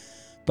office.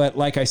 But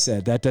like I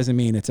said, that doesn't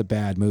mean it's a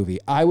bad movie.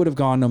 I would have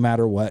gone no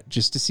matter what,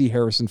 just to see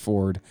Harrison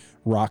Ford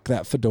rock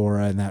that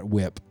fedora and that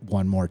whip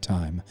one more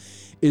time.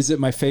 Is it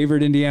my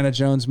favorite Indiana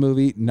Jones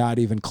movie? Not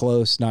even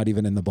close, not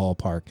even in the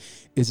ballpark.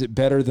 Is it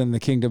better than The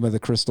Kingdom of the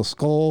Crystal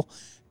Skull?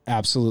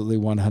 Absolutely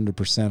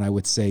 100%. I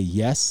would say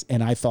yes.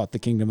 And I thought The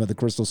Kingdom of the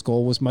Crystal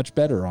Skull was much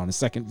better on a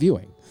second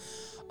viewing.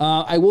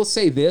 I will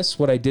say this,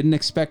 what I didn't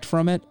expect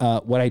from it,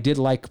 what I did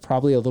like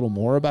probably a little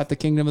more about the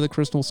Kingdom of the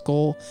Crystal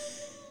Skull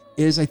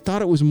is I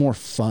thought it was more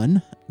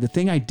fun. The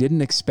thing I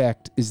didn't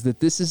expect is that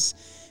this is,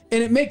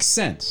 and it makes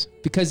sense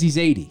because he's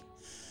 80,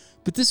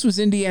 but this was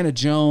Indiana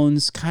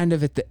Jones kind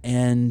of at the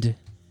end,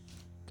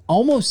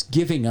 almost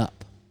giving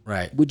up.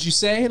 Right. Would you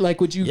say?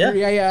 Like, would you? Yeah.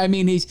 Yeah. I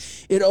mean,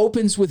 it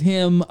opens with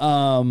him,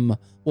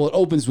 well, it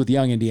opens with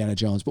young Indiana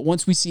Jones, but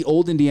once we see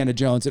old Indiana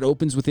Jones, it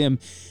opens with him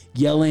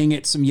yelling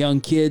at some young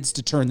kids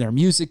to turn their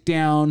music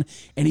down,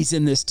 and he's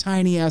in this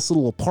tiny ass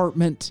little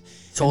apartment.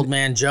 It's Old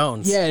Man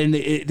Jones. Yeah, and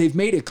they've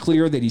made it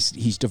clear that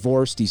he's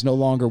divorced. He's no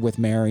longer with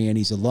Marion.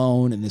 He's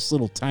alone in this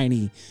little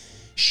tiny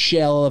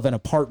shell of an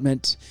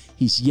apartment.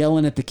 He's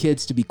yelling at the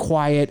kids to be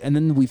quiet, and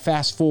then we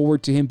fast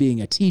forward to him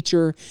being a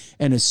teacher,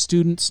 and his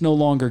students no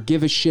longer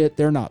give a shit.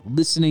 They're not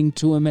listening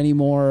to him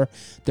anymore.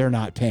 They're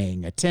not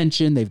paying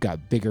attention. They've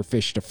got bigger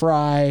fish to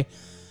fry.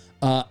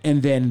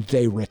 And then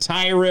they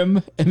retire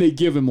him, and they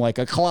give him like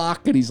a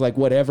clock, and he's like,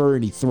 whatever,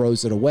 and he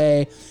throws it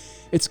away.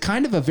 It's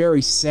kind of a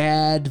very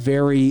sad,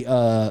 very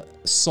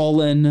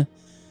sullen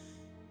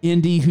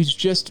Indy who's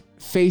just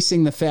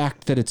facing the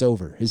fact that it's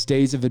over. His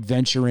days of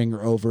adventuring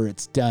are over.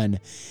 It's done.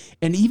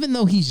 And even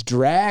though he's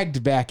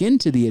dragged back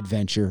into the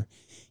adventure,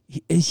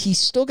 he's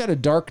still got a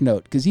dark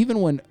note. Because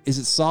even when, is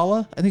it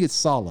Sala? I think it's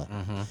Sala,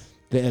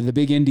 the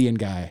big Indian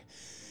guy,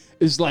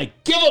 is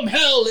like, give him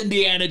hell,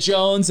 Indiana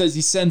Jones, as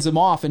he sends him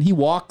off. And he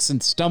walks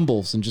and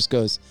stumbles and just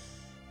goes,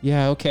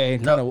 yeah, okay.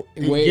 And kind of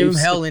waves. Give him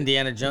hell,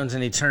 Indiana Jones,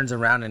 and he turns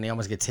around and he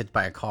almost gets hit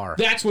by a car.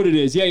 That's what it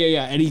is. Yeah.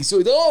 And he's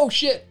oh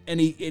shit, and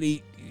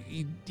he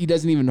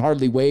doesn't even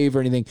hardly wave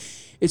or anything.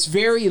 It's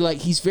very like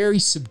he's very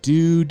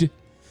subdued.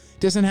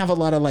 Doesn't have a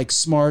lot of like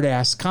smart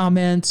ass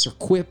comments or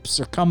quips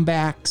or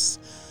comebacks.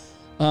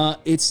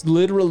 It's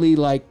literally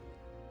like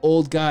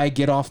old guy,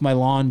 get off my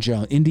lawn,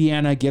 Jones.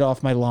 Indiana, get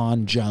off my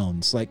lawn,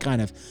 Jones. Like kind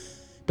of.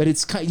 But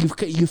it's kind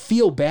you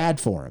feel bad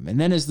for him. And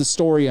then as the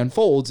story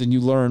unfolds and you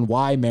learn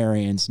why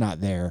Marion's not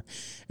there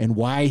and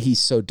why he's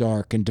so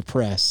dark and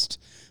depressed,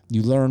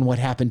 you learn what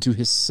happened to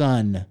his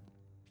son.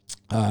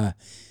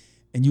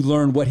 And you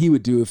learn what he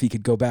would do if he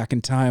could go back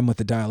in time with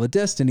the Dial of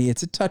Destiny.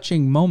 It's a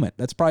touching moment.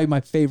 That's probably my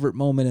favorite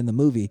moment in the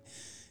movie,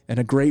 and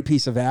a great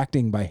piece of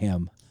acting by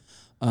him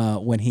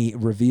when he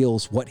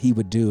reveals what he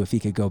would do if he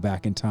could go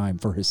back in time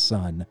for his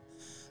son.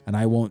 And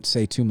I won't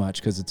say too much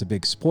because it's a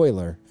big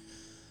spoiler.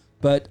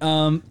 But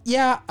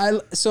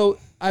so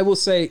I will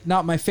say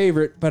not my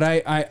favorite, but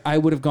I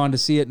would have gone to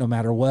see it no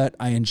matter what.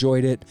 I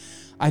enjoyed it.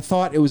 I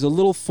thought it was a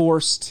little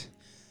forced.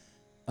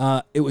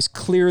 It was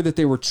clear that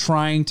they were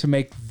trying to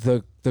make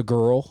the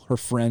girl, her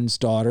friend's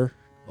daughter,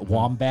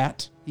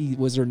 Wombat, he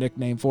was her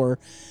nickname for her.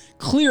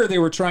 Clear they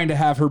were trying to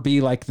have her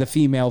be like the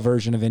female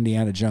version of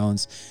Indiana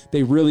Jones.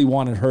 They really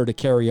wanted her to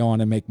carry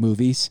on and make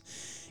movies,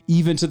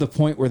 even to the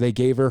point where they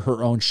gave her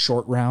her own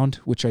short round,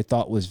 which I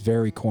thought was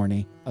very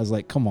corny. I was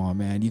like, come on,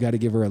 man, you got to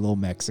give her a little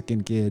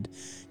Mexican kid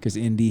because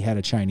Indy had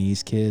a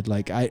Chinese kid.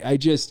 Like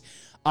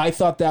I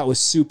thought that was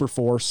super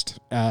forced.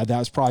 That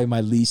was probably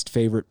my least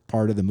favorite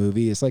part of the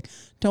movie. It's like,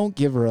 don't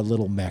give her a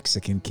little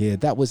Mexican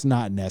kid. That was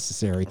not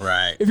necessary.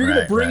 Right. If you're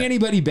going to bring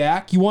anybody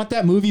back, you want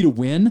that movie to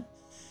win.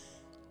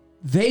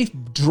 They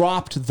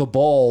dropped the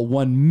ball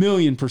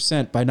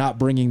 1,000,000% by not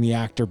bringing the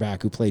actor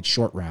back who played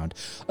Short Round,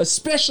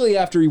 especially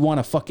after he won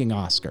a fucking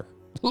Oscar.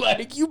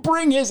 Like, you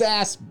bring his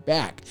ass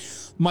back.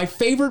 My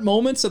favorite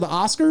moments of the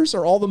Oscars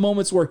are all the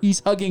moments where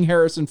he's hugging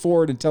Harrison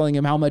Ford and telling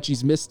him how much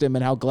he's missed him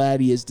and how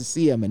glad he is to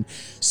see him and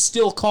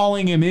still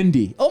calling him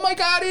Indy. Oh my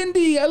God,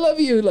 Indy, I love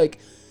you. Like,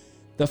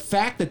 the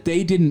fact that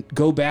they didn't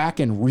go back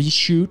and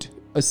reshoot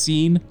a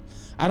scene,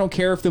 I don't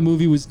care if the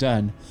movie was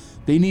done.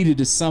 They needed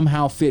to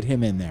somehow fit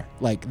him in there.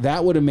 Like,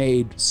 that would have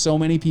made so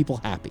many people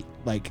happy.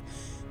 Like,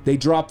 they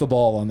dropped the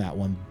ball on that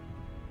one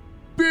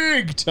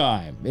big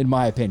time, in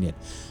my opinion.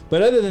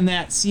 But other than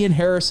that, seeing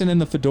Harrison in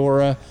the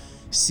fedora,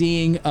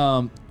 seeing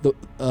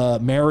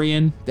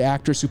Marion, the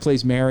actress who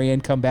plays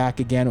Marion, come back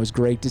again, it was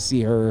great to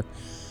see her.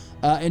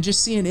 And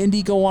just seeing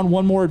Indy go on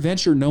one more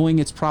adventure, knowing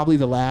it's probably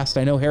the last.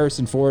 I know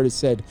Harrison Ford has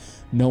said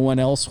no one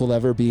else will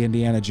ever be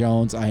Indiana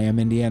Jones. I am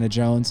Indiana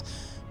Jones.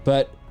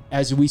 But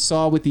as we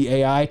saw with the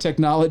AI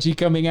technology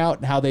coming out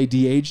and how they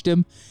de-aged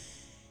him,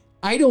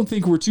 I don't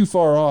think we're too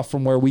far off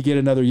from where we get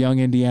another young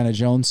Indiana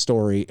Jones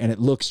story and it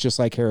looks just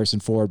like Harrison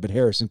Ford, but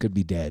Harrison could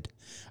be dead.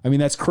 I mean,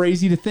 that's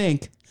crazy to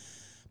think,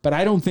 but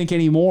I don't think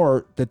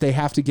anymore that they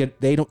have to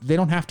they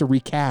don't have to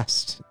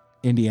recast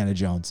Indiana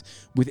Jones.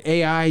 With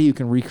AI, you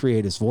can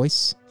recreate his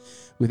voice.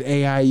 With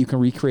AI, you can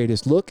recreate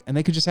his look, and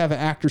they could just have an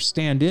actor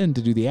stand in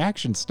to do the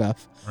action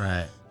stuff.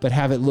 Right. But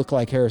have it look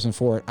like Harrison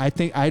Ford. I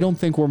don't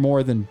think we're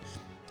more than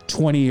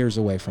 20 years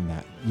away from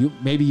that.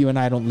 Maybe you and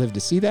I don't live to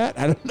see that.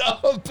 I don't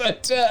know,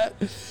 but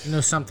you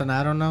know something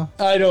I don't know?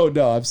 I don't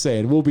know. I'm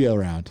saying we'll be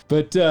around,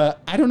 but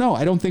I don't know.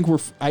 I don't think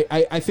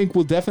I think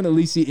we'll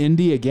definitely see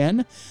Indy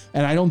again,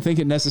 and I don't think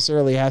it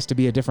necessarily has to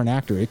be a different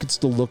actor. It could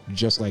still look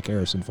just like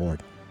Harrison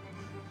Ford.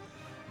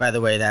 By the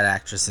way, that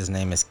actress's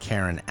name is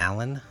Karen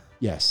Allen.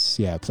 Yes,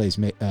 yeah, plays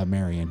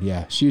Marion.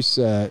 Yeah, she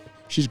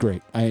She's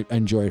great. I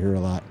enjoyed her a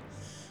lot.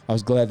 I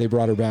was glad they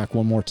brought her back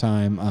one more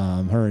time.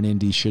 Her and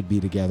Indy should be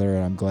together,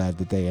 and I'm glad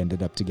that they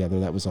ended up together.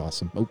 That was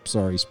awesome. Oh,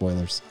 sorry,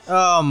 spoilers.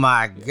 Oh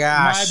my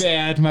gosh.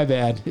 My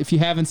bad. If you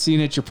haven't seen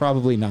it, you're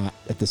probably not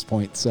at this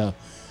point. So,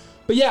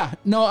 but yeah,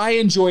 no, I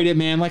enjoyed it,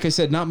 man. Like I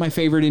said, not my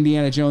favorite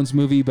Indiana Jones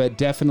movie, but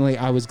definitely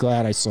I was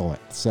glad I saw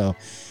it. So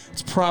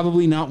it's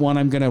probably not one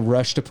I'm going to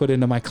rush to put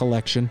into my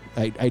collection.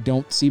 I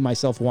don't see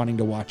myself wanting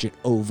to watch it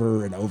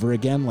over and over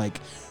again like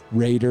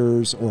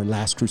Raiders or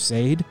Last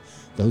Crusade.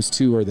 Those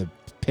two are the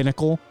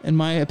pinnacle in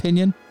my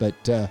opinion,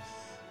 but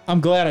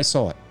I'm glad I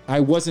saw it. I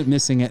wasn't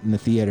missing it in the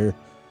theater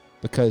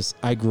because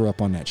I grew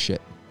up on that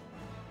shit.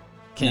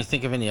 Can you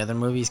think of any other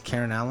movies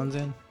Karen Allen's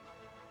in?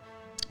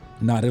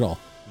 Not at all.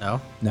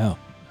 No.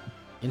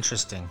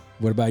 Interesting.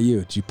 What about you?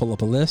 Did you pull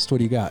up a list? What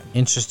do you got?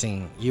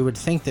 Interesting. You would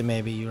think that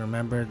maybe you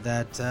remembered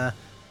that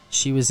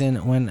she was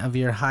in one of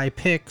your high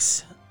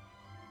picks,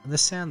 The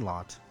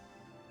Sandlot.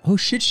 Oh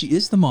shit, she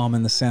is the mom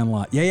in The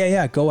Sandlot.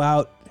 Yeah. Go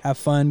out, have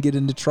fun, get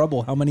into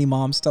trouble. How many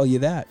moms tell you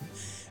that?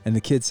 And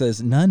the kid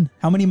says, none.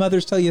 How many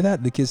mothers tell you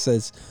that? The kid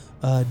says,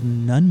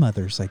 none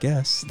mothers, I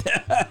guess.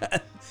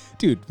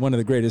 Dude, one of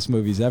the greatest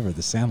movies ever,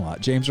 The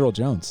Sandlot. James Earl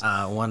Jones.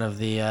 One of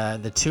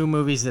the two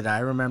movies that I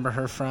remember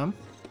her from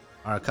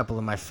are a couple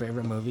of my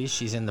favorite movies.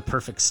 She's in The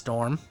Perfect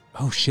Storm.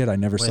 Oh shit, I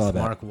never saw with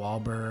that. Mark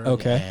Wahlberg.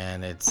 Okay.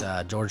 And it's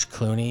George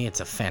Clooney.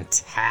 It's a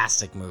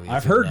fantastic movie.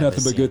 I've heard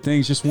nothing but good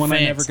things, just one I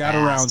never got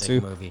around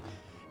to. Movie.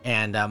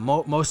 And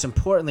most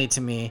importantly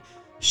to me,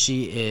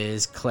 she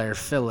is Claire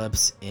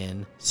Phillips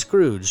in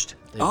Scrooged.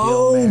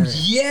 Oh,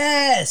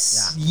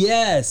 yes. Yeah.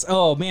 Yes.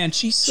 Oh, man,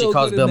 she's so good. She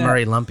calls in Bill that.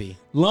 Murray Lumpy.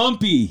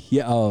 Lumpy.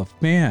 Yeah. Oh,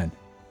 man.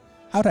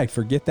 How'd I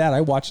forget that?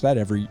 I watch that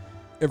every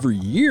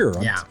year.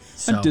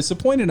 I'm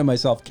disappointed in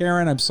myself.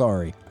 Karen, I'm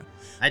sorry.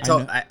 I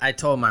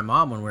told my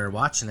mom when we were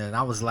watching it, and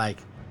I was like,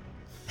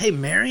 hey,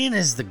 Marion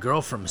is the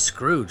girl from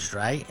Scrooged,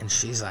 right? And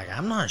she's like,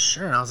 I'm not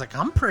sure. And I was like,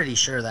 I'm pretty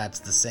sure that's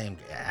the same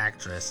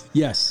actress.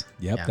 Yes.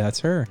 Yep, yeah. That's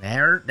her.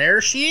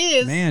 There she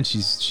is. Man,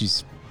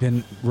 she's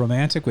been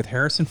romantic with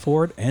Harrison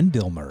Ford and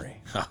Bill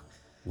Murray.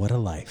 What a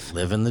life.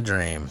 Living the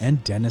dream.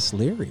 And Dennis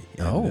Leary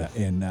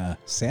in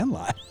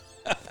Sandlot.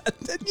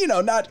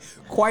 Not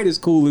quite as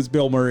cool as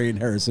Bill Murray and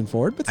Harrison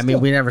Ford, but still. I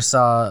mean, we never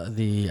saw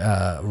the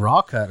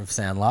raw cut of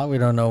Sandlot. We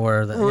don't know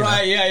where the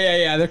right.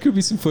 Yeah. There could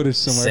be some footage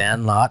somewhere.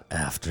 Sandlot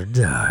After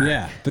Dark.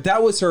 Yeah, but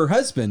that was her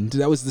husband.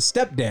 That was the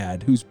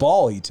stepdad whose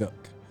ball he took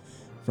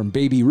from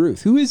Baby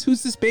Ruth. Who's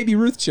this Baby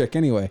Ruth chick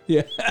anyway?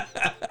 Yeah,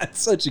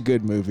 it's such a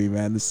good movie,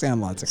 man. The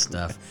Sandlot's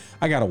stuff.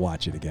 I gotta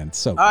watch it again.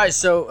 So all right.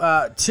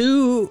 So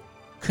to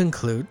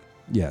conclude,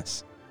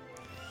 yes,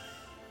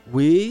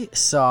 we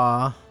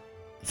saw.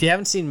 If you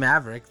haven't seen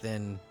Maverick,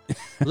 then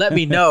let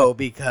me know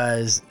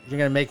because you're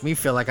going to make me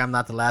feel like I'm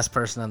not the last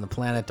person on the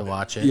planet to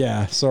watch it.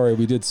 Yeah, sorry,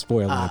 we did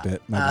spoil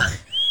it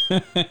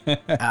a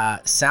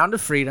bit. Sound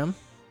of Freedom.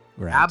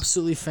 Right.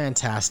 Absolutely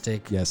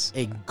fantastic. Yes.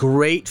 A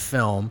great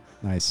film.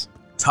 Nice.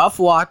 Tough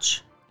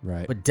watch.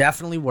 Right. But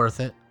definitely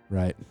worth it.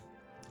 Right.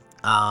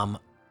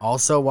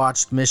 Also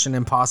watched Mission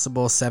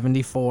Impossible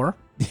 74.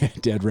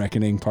 Dead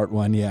Reckoning Part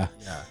 1, yeah.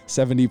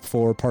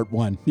 74 Part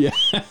 1. Yeah.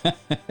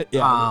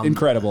 Yeah,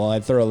 incredible. I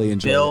thoroughly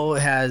enjoyed Bill it.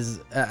 has,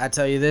 I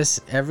tell you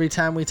this, every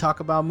time we talk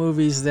about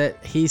movies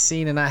that he's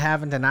seen and I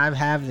haven't and I've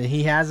had and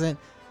he hasn't,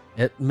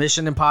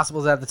 Mission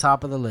Impossible's at the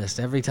top of the list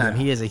every time.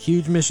 Yeah. He is a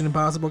huge Mission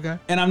Impossible guy.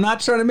 And I'm not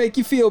trying to make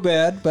you feel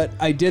bad, but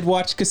I did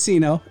watch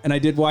Casino and I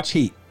did watch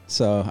Heat.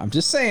 So I'm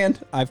just saying,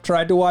 I've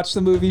tried to watch the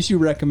movies you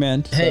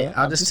recommend. Hey, so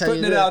I'll just tell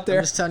putting you it out there.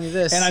 I'm just telling you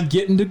this. And I'm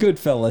getting to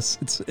Goodfellas.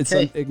 It's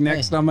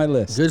next on my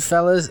list.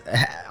 Goodfellas,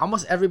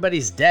 almost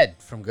everybody's dead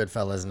from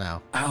Goodfellas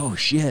now. Oh,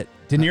 shit.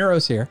 De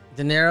Niro's here.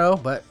 De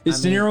Niro, but...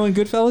 Is De Niro in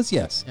Goodfellas?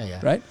 Yes. Yeah.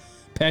 Right?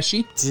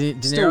 Pesci? De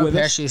Niro,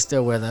 Pesci is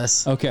still with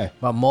us. Okay.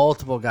 But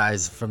multiple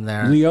guys from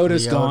there.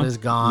 Leota's gone.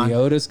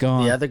 Leota's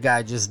gone. The other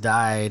guy just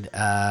died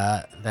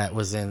that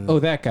was in... Oh,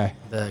 that guy.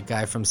 The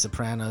guy from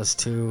Sopranos,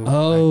 too.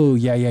 Oh,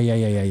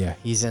 yeah.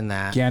 He's in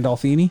that.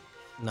 Gandolfini?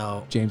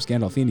 No. James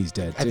Gandolfini's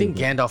dead, too. I think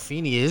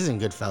Gandolfini is in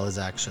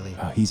Goodfellas, actually.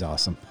 Oh, he's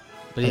awesome.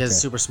 But he has a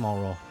super small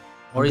role.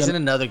 Or he's in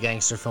another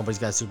gangster film, but he's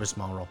got a super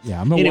small role.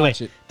 Yeah, I'm going to watch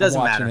it.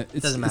 Doesn't matter.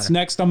 It's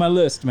next on my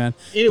list, man.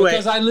 Anyway.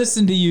 Because I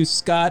listened to you,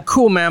 Scott.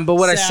 Cool, man. But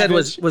what I said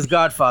was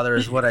Godfather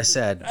is what I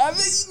said.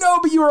 No,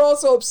 but you were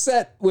also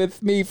upset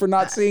with me for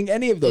not seeing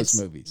any of those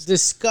movies.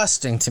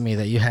 Disgusting to me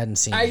that you hadn't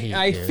seen Heat,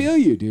 I feel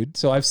you, dude.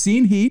 So I've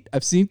seen Heat.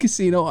 I've seen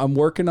Casino. I'm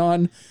working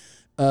on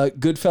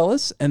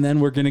Goodfellas. And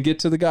then we're going to get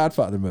to the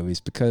Godfather movies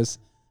because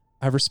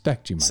I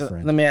respect you, my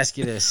friend. Let me ask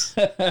you this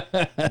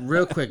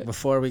real quick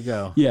before we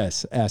go.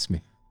 Yes, ask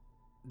me.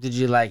 Did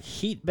you like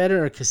Heat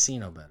better or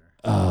Casino better?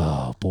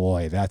 Oh,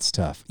 boy, that's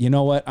tough. You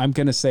know what? I'm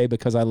going to say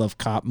because I love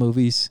cop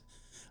movies,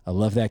 I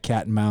love that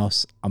cat and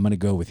mouse, I'm going to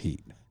go with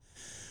Heat.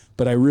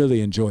 But I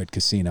really enjoyed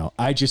Casino.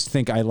 I just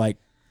think I like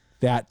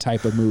that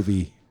type of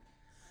movie.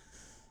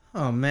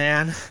 Oh,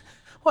 man.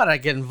 Why'd I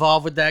get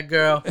involved with that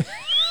girl?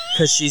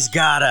 Because she's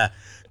got a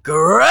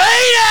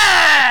great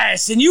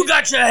ass, and you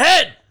got your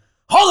head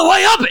all the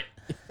way up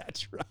it.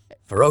 That's right.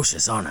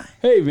 Ferocious, aren't I?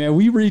 Hey, man,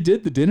 we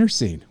redid the dinner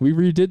scene. We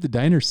redid the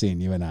diner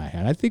scene, you and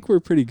I think we're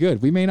pretty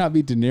good. We may not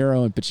be De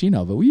Niro and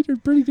Pacino, but we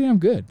did pretty damn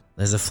good.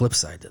 There's a flip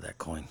side to that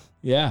coin.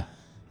 Yeah.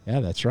 Yeah,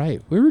 that's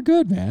right. We were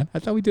good, man. I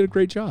thought we did a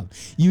great job.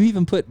 You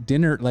even put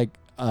diner, like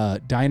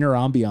diner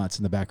ambiance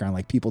in the background,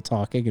 like people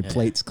talking and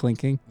plates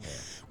clinking. Yeah.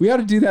 We ought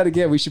to do that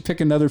again. We should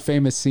pick another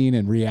famous scene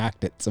and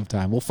react it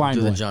sometime. We'll find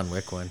one. Do the John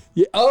Wick one.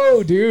 Yeah.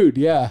 Oh, dude.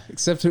 Yeah.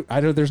 Except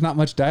there's not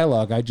much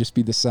dialogue. I'd just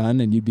be the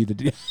son and you'd be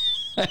the...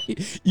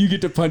 You get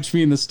to punch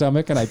me in the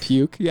stomach and I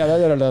puke. Yeah, I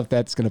don't know if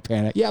that's going to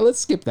pan out. Yeah, let's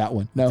skip that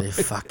one. No. The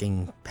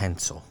fucking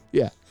pencil.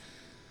 Yeah.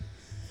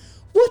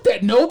 What,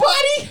 that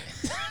nobody?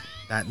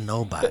 That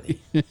nobody.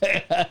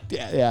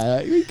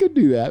 yeah, we could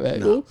do that,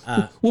 man. No,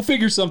 we'll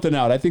figure something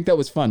out. I think that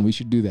was fun. We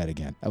should do that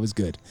again. That was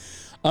good.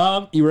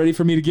 You ready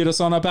for me to get us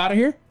on up out of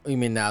here? You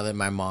mean now that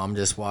my mom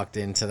just walked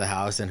into the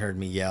house and heard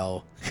me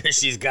yell because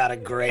she's got a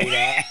great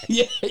ass?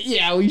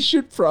 yeah, we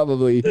should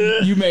probably.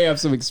 You may have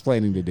some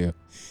explaining to do.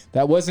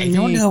 That wasn't me. I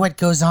don't know what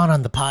goes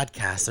on the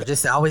podcast. They're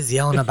just always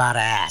yelling about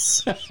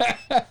ass.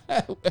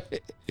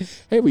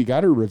 Hey, we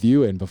got her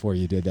review in before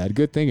you did that.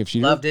 Good thing if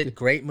she loved it.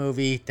 Great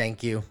movie.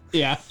 Thank you.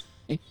 Yeah.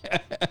 In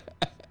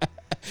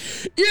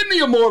the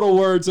immortal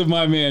words of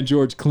my man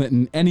George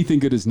Clinton, anything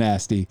good is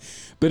nasty,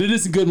 but it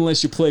isn't good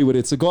unless you play with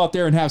it. So go out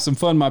there and have some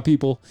fun, my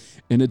people.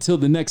 And until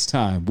the next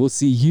time, we'll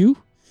see you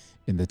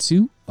in the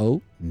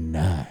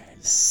 209.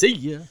 See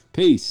ya.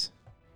 Peace.